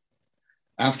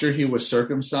 After he was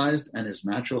circumcised and his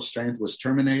natural strength was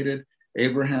terminated,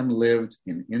 Abraham lived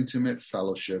in intimate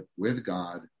fellowship with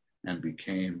God and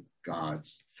became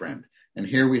God's friend. And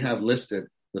here we have listed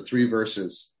the 3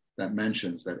 verses that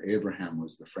mentions that Abraham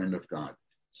was the friend of God.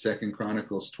 2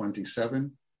 Chronicles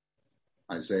 27,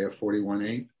 Isaiah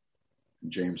 41:8,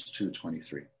 and James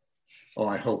 2:23. Oh,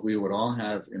 I hope we would all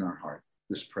have in our heart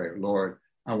this prayer. Lord,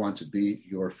 I want to be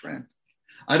your friend.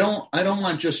 I don't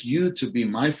want just you to be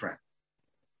my friend.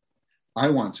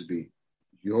 I want to be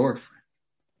your friend.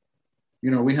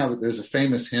 You know, there's a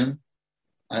famous hymn.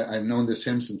 I've known this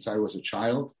hymn since I was a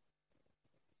child.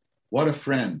 What a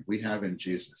friend we have in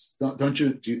Jesus.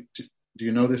 Do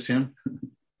you know this hymn?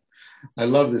 I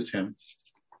love this hymn.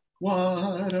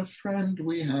 What a friend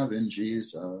we have in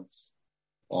Jesus,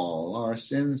 all our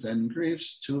sins and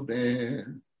griefs to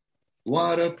bear.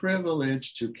 What a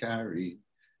privilege to carry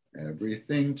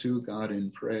everything to God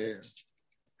in prayer.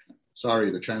 Sorry,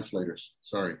 the translators.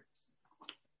 Sorry.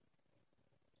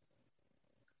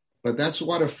 But that's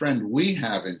what a friend we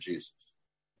have in Jesus.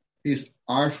 He's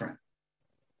our friend.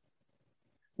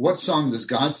 What song does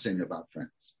God sing about friends?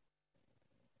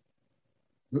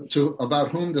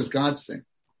 About whom does God sing?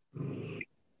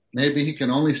 Maybe he can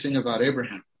only sing about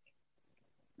Abraham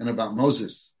and about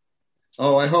Moses.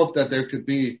 Oh, I hope that there could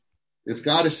be, if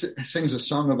God sings a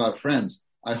song about friends,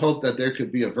 I hope that there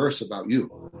could be a verse about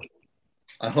you.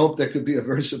 I hope there could be a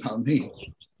verse about me.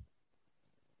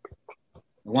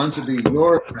 I want to be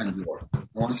your friend, Lord. I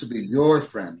want to be your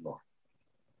friend, Lord.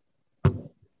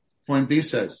 Point B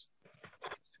says,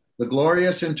 the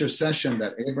glorious intercession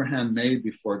that Abraham made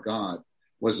before God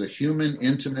was a human,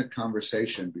 intimate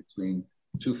conversation between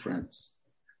 2 friends,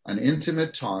 an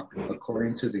intimate talk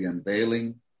according to the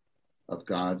unveiling of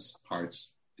God's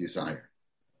heart's desire.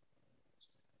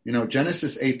 You know,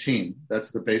 Genesis 18, that's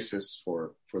the basis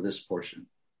for this portion.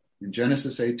 In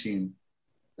Genesis 18,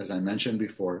 as I mentioned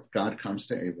before, God comes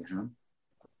to Abraham.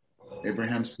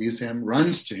 Abraham sees him,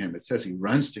 runs to him. It says he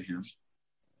runs to him.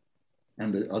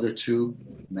 And the other 2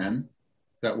 men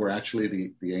that were actually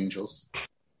the angels.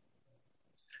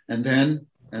 And then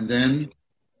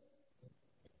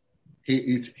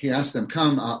he asked them,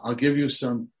 come, I'll give you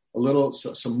some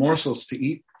morsels to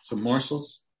eat, some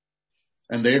morsels.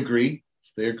 And they agree.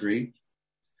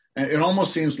 And it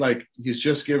almost seems like he's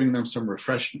just giving them some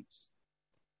refreshments.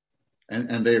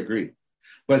 And they agree.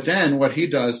 But then what he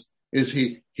does is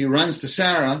he runs to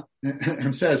Sarah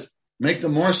and says, make the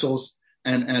morsels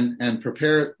and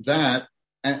prepare that.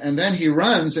 And then he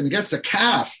runs and gets a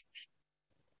calf.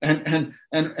 And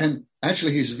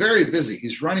actually he's very busy.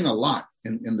 He's running a lot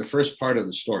in the first part of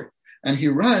the story. And he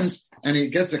runs and he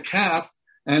gets a calf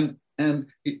and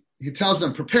he tells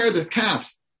them, prepare the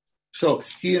calf. So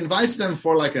he invites them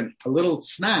for like a little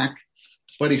snack,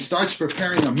 but he starts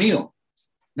preparing a meal.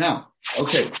 Now,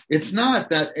 okay, it's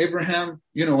not that Abraham,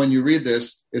 you know, when you read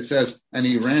this, it says, and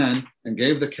he ran and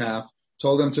gave the calf,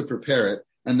 told them to prepare it,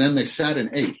 and then they sat and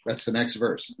ate. That's the next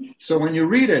verse. So when you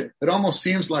read it, it almost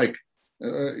seems like,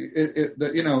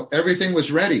 everything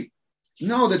was ready.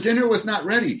 No, the dinner was not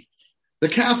ready. The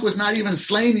calf was not even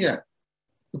slain yet.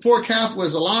 The poor calf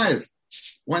was alive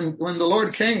when the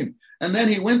Lord came. And then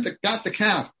he got the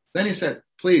calf. Then he said,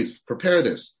 please prepare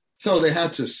this. So they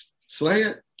had to slay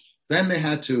it. Then they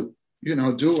had to,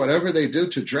 do whatever they do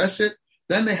to dress it.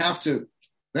 Then they have to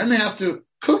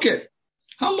cook it.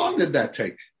 How long did that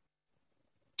take?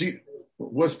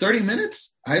 Was 30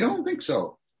 minutes? I don't think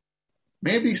so.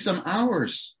 maybe some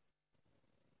hours.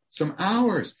 Some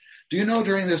hours. Do you know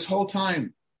during this whole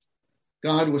time,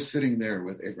 God was sitting there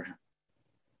with Abraham.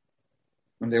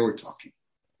 And they were talking.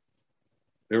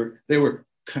 They were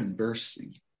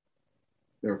conversing.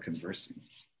 They were conversing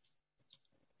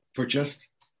for just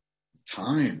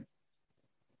time.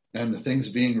 And the things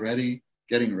being ready,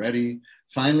 getting ready.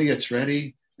 Finally, it's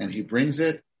ready, and he brings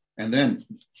it. And then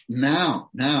now,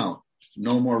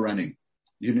 no more running.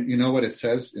 You know what it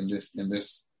says in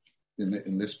this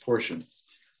portion.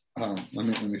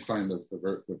 Let me find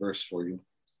the verse for you.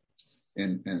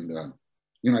 And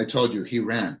I told you he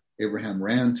ran. Abraham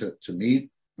ran to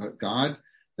meet God.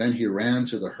 Then he ran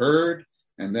to the herd,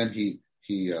 and then he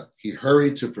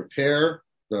hurried to prepare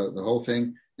the whole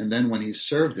thing. And then when he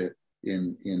served it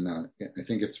in I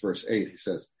think it's verse 8, he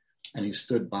says, and he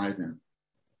stood by them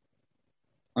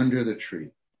under the tree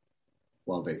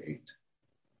while they ate.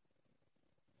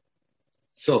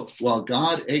 So while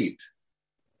God ate,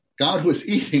 God was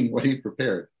eating what he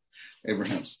prepared.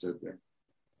 Abraham stood there.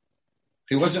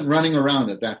 He wasn't running around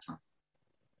at that time.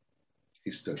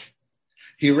 He stood.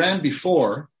 He ran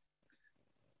before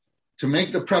to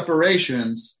make the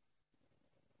preparations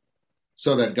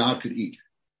so that God could eat.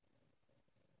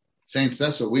 Saints,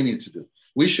 that's what we need to do.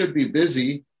 We should be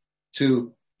busy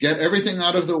to get everything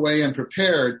out of the way and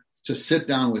prepared to sit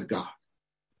down with God.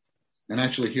 And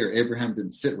actually here, Abraham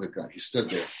didn't sit with God. He stood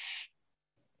there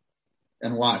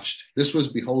and watched. This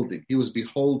was beholding. He was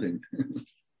beholding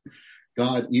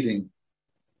God eating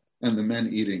and the men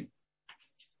eating.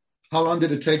 How long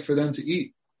did it take for them to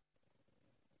eat?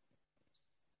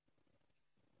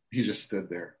 He just stood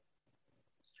there.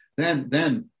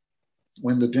 Then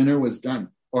when the dinner was done,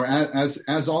 or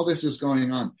as all this is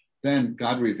going on, then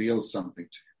God reveals something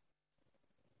to him.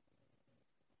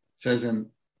 It says in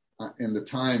the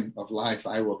time of life,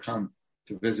 I will come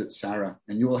to visit Sarah,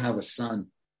 and you will have a son.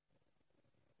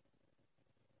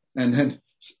 And then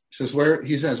says,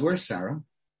 where's Sarah?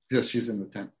 He says, she's in the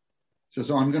tent. He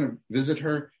says, I'm going to visit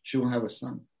her. She will have a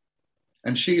son.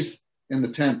 And she's in the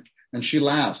tent, and she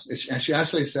laughs. And she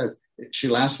actually says, she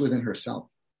laughs within herself.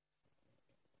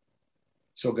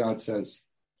 So God says,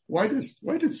 why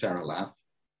did Sarah laugh?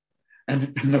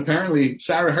 And apparently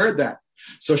Sarah heard that.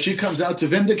 So she comes out to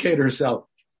vindicate herself.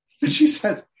 And she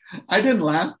says, I didn't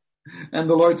laugh. And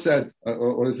the Lord said,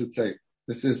 what does it say?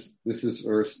 This is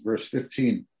verse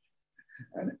 15.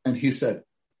 And he said,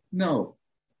 no,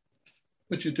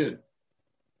 but you did.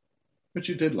 But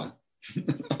you did laugh.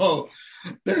 Oh,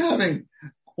 they're having,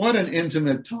 what an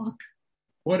intimate talk.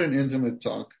 What an intimate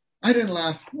talk. I didn't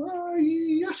laugh. Well,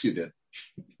 yes, you did.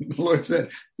 The Lord said,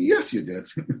 yes, you did.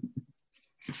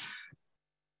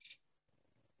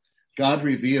 God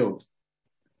revealed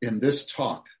in this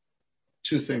talk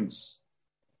two things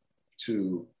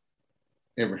to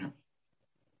Abraham.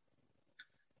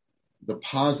 The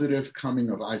positive coming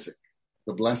of Isaac,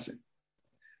 the blessing,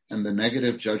 and the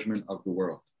negative judgment of the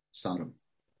world, Sodom.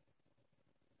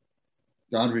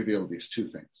 God revealed these two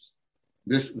things.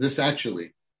 This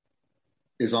actually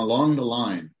is along the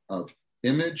line of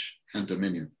image and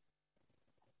dominion.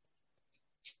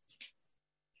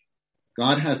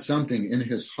 God had something in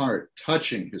his heart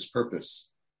touching his purpose.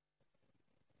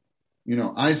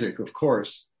 Isaac, of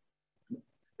course,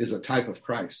 is a type of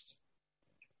Christ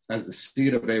as the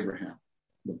seed of Abraham,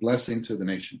 the blessing to the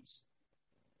nations.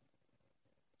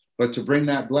 But to bring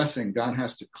that blessing, God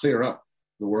has to clear up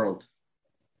the world.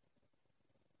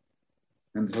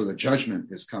 And so the judgment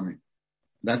is coming.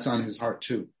 That's on his heart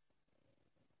too.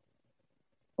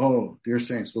 Oh, dear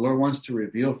saints, the Lord wants to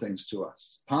reveal things to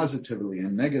us positively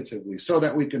and negatively so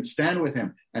that we can stand with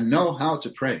him and know how to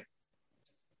pray.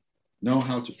 Know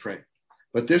how to pray.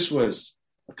 But this was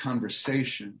a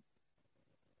conversation,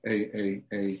 a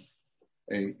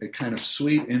kind of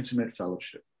sweet, intimate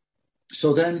fellowship.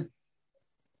 So then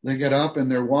they get up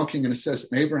and they're walking, and it says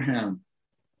Abraham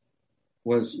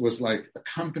was like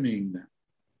accompanying them.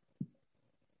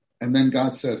 And then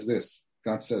God says this.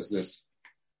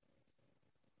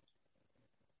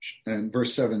 And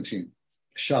verse 17,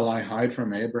 shall I hide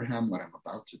from Abraham what I'm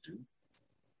about to do?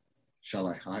 Shall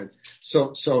I hide?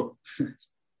 So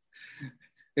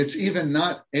it's even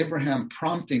not Abraham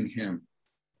prompting him.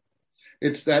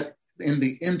 It's that in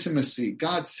the intimacy,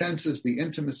 God senses the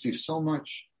intimacy so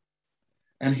much.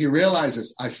 And he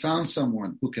realizes, I found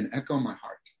someone who can echo my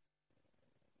heart.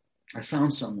 I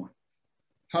found someone.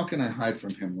 How can I hide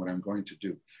from him what I'm going to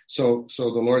do? So the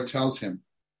Lord tells him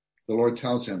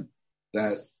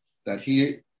that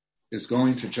he is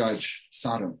going to judge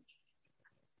Sodom.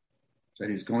 That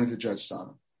he's going to judge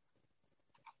Sodom.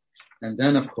 And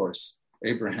then, of course,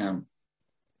 Abraham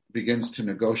begins to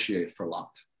negotiate for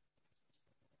Lot.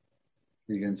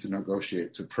 begins to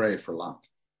negotiate, to pray for Lot.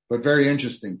 But very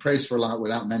interesting, prays for Lot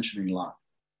without mentioning Lot.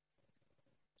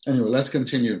 Anyway, let's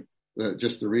continue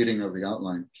just the reading of the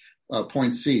outline.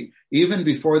 Point C, even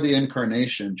before the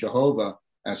incarnation, Jehovah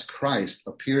as Christ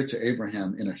appeared to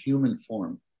Abraham in a human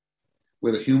form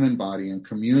with a human body and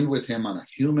communed with him on a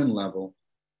human level.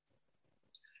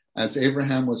 As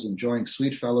Abraham was enjoying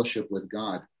sweet fellowship with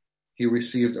God, he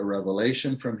received a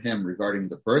revelation from him regarding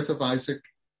the birth of Isaac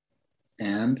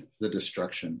and the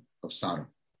destruction of Sodom.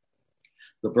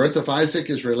 The birth of Isaac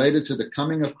is related to the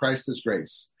coming of Christ's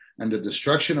grace, and the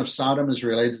destruction of Sodom is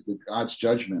related to God's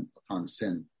judgment upon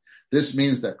sin. This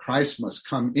means that Christ must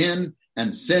come in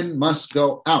and sin must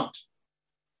go out.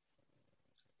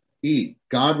 E,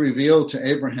 God revealed to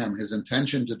Abraham his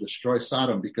intention to destroy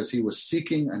Sodom because he was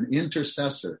seeking an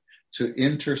intercessor to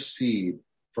intercede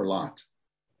for Lot.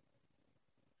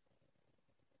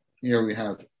 Here we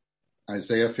have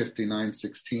Isaiah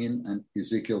 59:16 and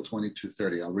Ezekiel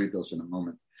 22:30. I'll read those in a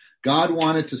moment. God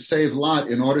wanted to save Lot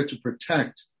in order to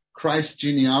protect Christ's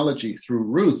genealogy through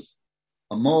Ruth,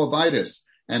 a Moabitess,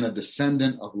 and a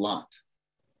descendant of Lot.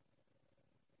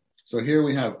 So here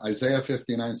we have Isaiah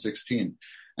 59:16.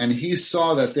 And he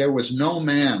saw that there was no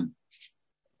man.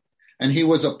 And he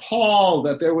was appalled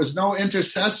that there was no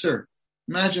intercessor.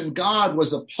 Imagine God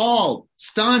was appalled,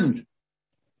 stunned,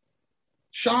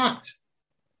 shocked.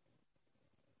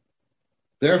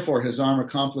 Therefore, his arm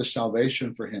accomplished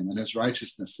salvation for him and his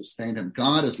righteousness sustained him.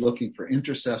 God is looking for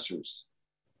intercessors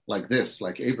like this,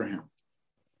 like Abraham.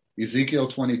 Ezekiel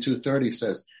 22:30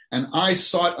 says, and I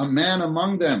sought a man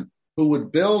among them who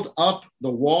would build up the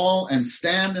wall and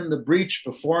stand in the breach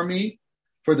before me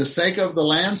for the sake of the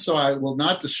land, so I will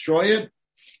not destroy it,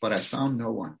 but I found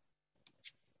no one.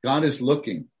 God is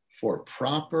looking for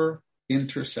proper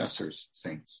intercessors,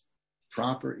 saints,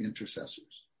 proper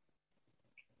intercessors.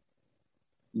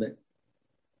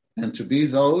 And to be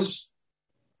those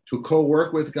who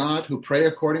co-work with God, who pray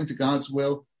according to God's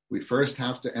will, we first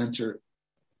have to enter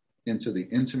into the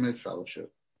intimate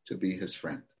fellowship to be his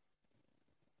friend.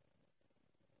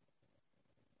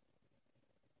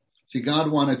 See,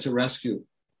 God wanted to rescue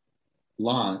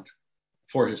Lot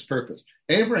for his purpose.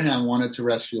 Abraham wanted to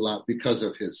rescue Lot because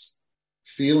of his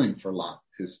feeling for Lot,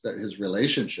 his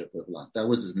relationship with Lot. That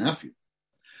was his nephew.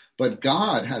 But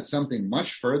God had something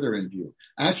much further in view.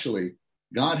 Actually,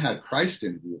 God had Christ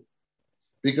in view.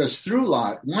 Because through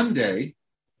Lot, one day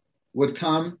would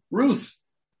come Ruth.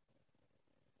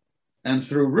 And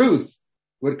through Ruth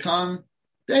would come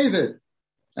David.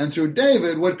 And through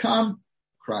David would come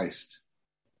Christ.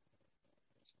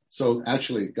 So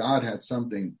actually, God had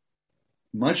something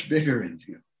much bigger in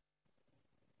view.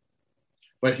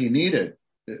 But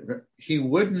he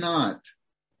would not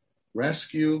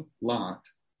rescue Lot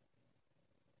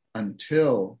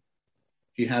until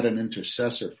he had an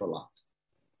intercessor for Lot.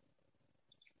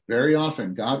 Very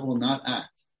often, God will not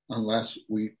act unless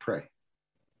we pray.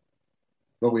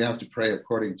 But we have to pray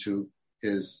according to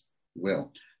his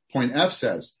will. Point F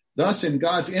says, thus in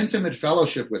God's intimate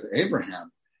fellowship with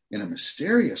Abraham, in a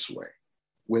mysterious way,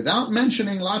 without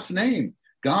mentioning Lot's name,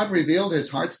 God revealed his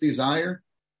heart's desire.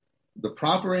 The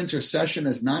proper intercession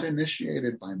is not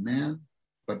initiated by man,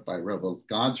 but by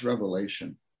God's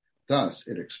revelation. Thus,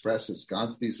 it expresses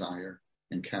God's desire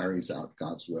and carries out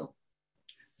God's will.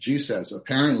 G says,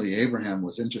 apparently Abraham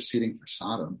was interceding for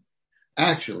Sodom.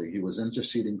 Actually, he was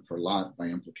interceding for Lot by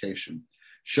implication,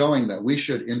 showing that we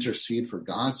should intercede for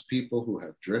God's people who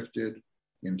have drifted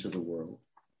into the world.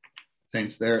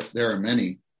 Saints, there are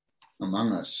many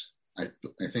among us. I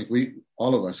think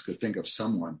all of us could think of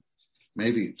someone,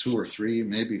 maybe 2 or 3,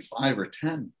 maybe 5 or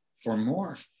 10 or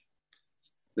more.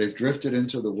 They've drifted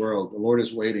into the world. The Lord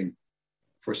is waiting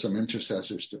for some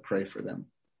intercessors to pray for them.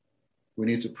 We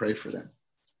need to pray for them.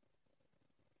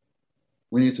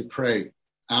 We need to pray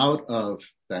out of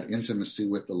that intimacy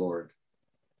with the Lord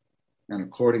and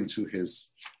according to his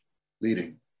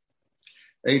leading.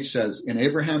 H says, in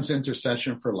Abraham's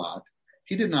intercession for Lot,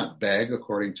 he did not beg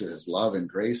according to his love and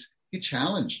grace. He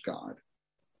challenged God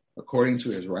according to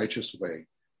his righteous way.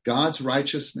 God's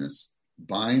righteousness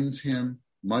binds him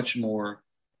much more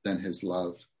than his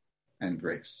love and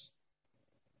grace.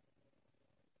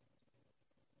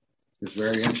 It's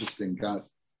very interesting, God,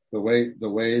 the way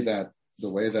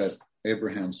that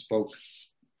Abraham spoke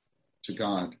to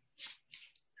God.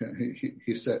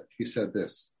 He said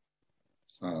this.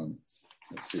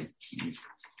 Let's see. Let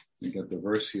me get the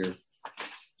verse here.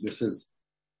 This is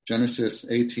Genesis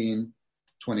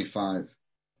 18:25.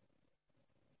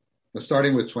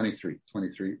 Starting with 23,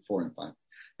 4 and 5.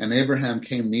 And Abraham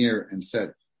came near and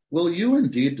said, will you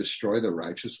indeed destroy the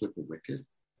righteous with the wicked?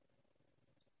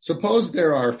 Suppose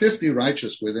there are 50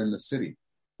 righteous within the city.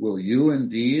 Will you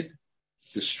indeed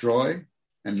destroy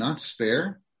and not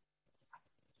spare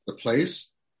the place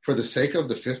for the sake of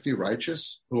the 50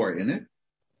 righteous who are in it?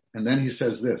 And then he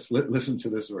says this, listen to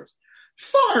this verse.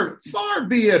 Far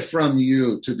be it from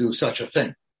you to do such a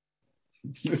thing.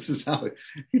 This is how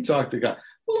he talked to God.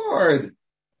 Lord,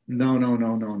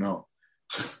 no.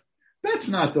 That's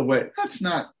not the way. That's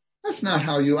not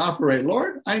how you operate,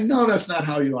 Lord. I know that's not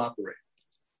how you operate.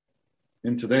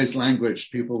 In today's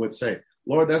language, people would say,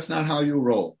 Lord, that's not how you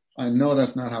roll. I know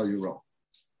that's not how you roll.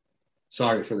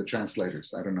 Sorry for the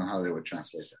translators. I don't know how they would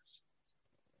translate that.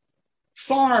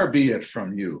 Far be it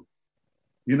from you.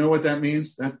 You know what that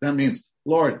means? That means,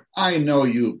 Lord, I know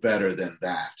you better than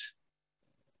that.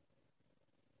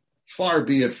 Far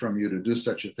be it from you to do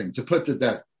such a thing, to put to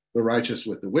death the righteous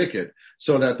with the wicked,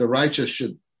 so that the righteous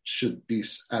should be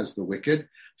as the wicked.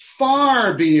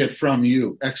 Far be it from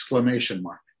you! Exclamation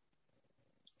mark.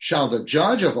 Shall the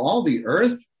judge of all the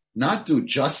earth not do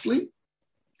justly?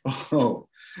 Oh,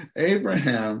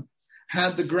 Abraham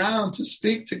had the ground to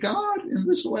speak to God in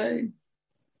this way.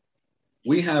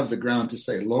 We have the ground to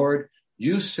say, Lord,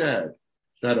 you said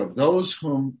that of those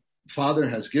whom Father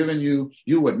has given you,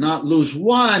 you would not lose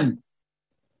one.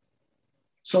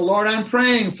 So, Lord, I'm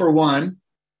praying for one.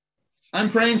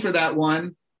 I'm praying for that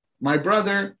one. My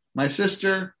brother, my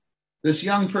sister, this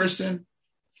young person,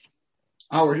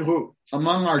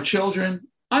 among our children,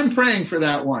 I'm praying for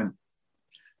that one.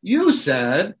 You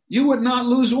said you would not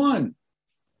lose one.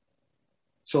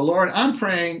 So, Lord, I'm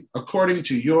praying according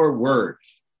to your word.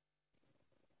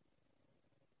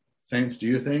 Saints, do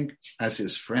you think, as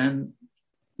his friend,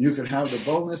 you could have the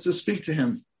boldness to speak to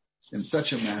him in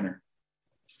such a manner?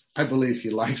 I believe he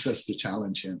likes us to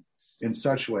challenge him in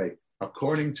such way,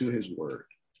 according to his word.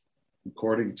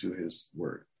 According to his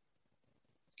word.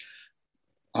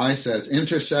 I says,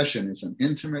 intercession is an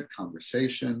intimate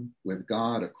conversation with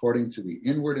God according to the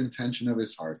inward intention of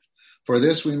his heart. For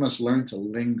this, we must learn to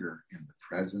linger in the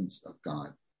presence of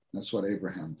God. That's what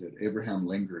Abraham did. Abraham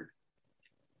lingered.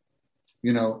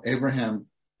 You know, Abraham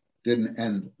didn't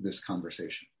end this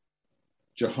conversation.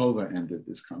 Jehovah ended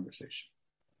this conversation.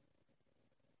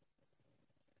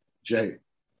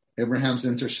 Abraham's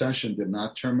intercession did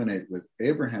not terminate with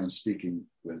Abraham speaking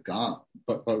with God,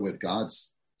 but with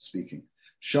God's speaking,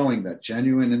 showing that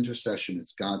genuine intercession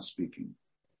is God speaking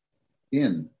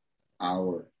in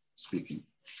our speaking.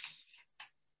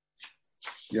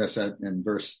 Yes, in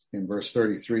verse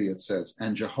 33 it says,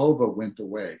 and Jehovah went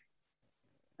away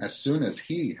as soon as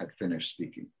he had finished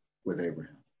speaking with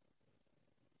Abraham.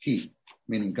 He,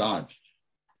 meaning God.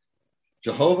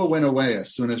 Jehovah went away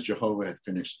as soon as Jehovah had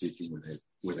finished speaking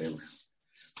with Abraham.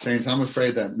 Saints, I'm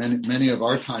afraid that many of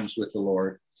our times with the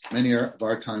Lord, end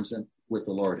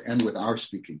with our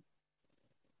speaking.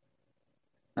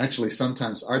 Actually,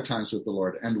 sometimes our times with the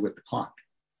Lord end with the clock.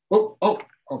 Oh,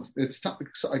 it's time.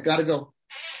 So I got to go.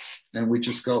 And we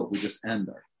just go. We just end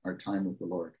our time with the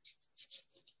Lord.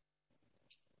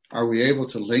 Are we able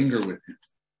to linger with him?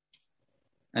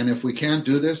 And if we can't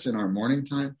do this in our morning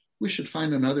time, we should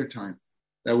find another time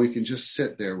that we can just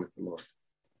sit there with the Lord,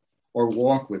 or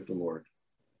walk with the Lord,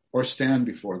 or stand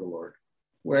before the Lord,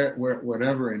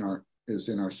 whatever is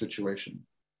in our situation.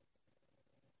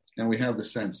 And we have the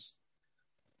sense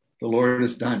the Lord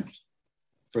is done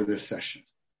for this session.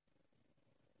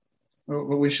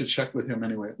 Well, we should check with him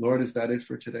anyway. Lord, is that it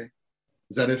for today?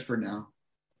 Is that it for now?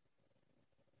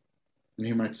 And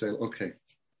he might say, okay,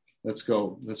 let's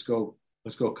go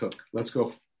cook. Let's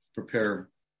go prepare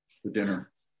the dinner.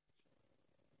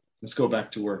 Let's go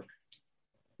back to work.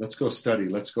 Let's go study.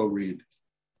 Let's go read.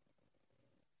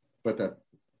 But that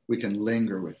we can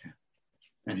linger with him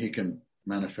and he can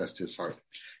manifest his heart.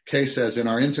 Kay says, in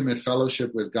our intimate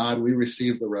fellowship with God, we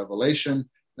receive the revelation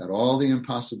that all the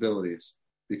impossibilities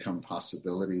become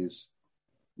possibilities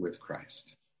with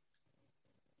Christ.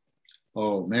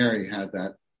 Oh, Mary had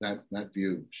that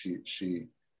view. She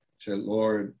said,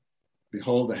 Lord,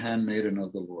 behold the handmaiden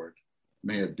of the Lord.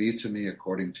 May it be to me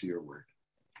according to your word.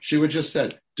 She would just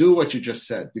said, do what you just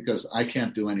said, because I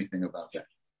can't do anything about that.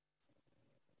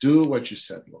 Do what you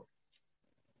said, Lord.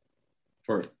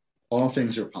 For all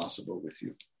things are possible with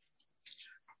you.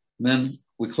 And then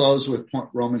we close with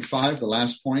Romans 5, the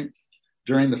last point.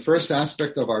 During the first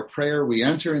aspect of our prayer, we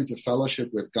enter into fellowship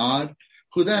with God,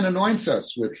 who then anoints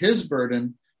us with his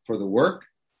burden for the work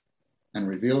and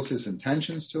reveals his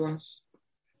intentions to us.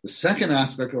 The second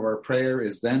aspect of our prayer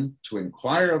is then to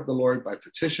inquire of the Lord by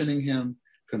petitioning him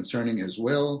concerning his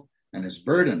will and his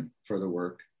burden for the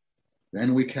work.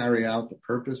 Then we carry out the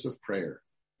purpose of prayer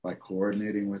by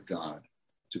coordinating with God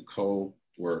to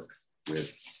co-work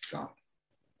with God.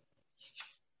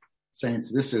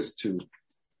 Saints, this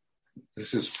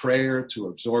is prayer to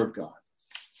absorb God.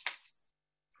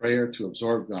 Prayer to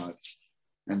absorb God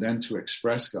and then to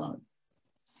express God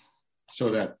so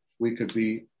that we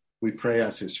pray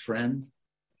as his friend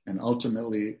and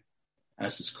ultimately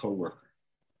as his co-worker.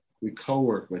 We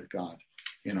co-work with God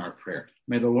in our prayer.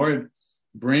 May the Lord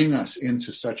bring us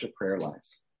into such a prayer life.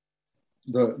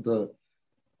 The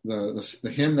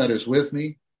hymn that is with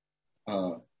me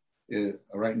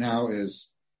right now is,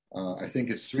 I think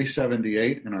it's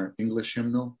 378 in our English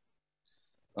hymnal.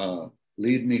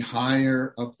 Lead me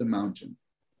higher up the mountain.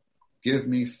 Give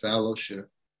me fellowship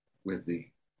with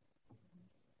thee.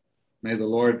 May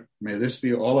this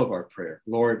be all of our prayer.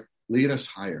 Lord, lead us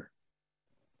higher.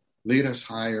 Lead us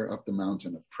higher up the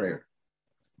mountain of prayer.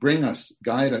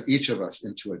 Guide each of us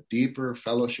into a deeper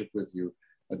fellowship with you,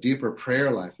 a deeper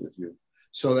prayer life with you,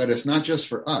 so that it's not just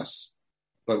for us,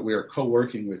 but we are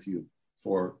co-working with you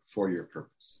for your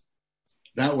purpose.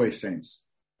 That way, saints,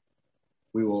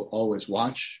 we will always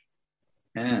watch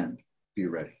and be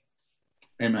ready.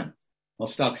 Amen. I'll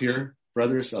stop here.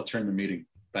 Brothers, I'll turn the meeting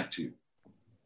back to you.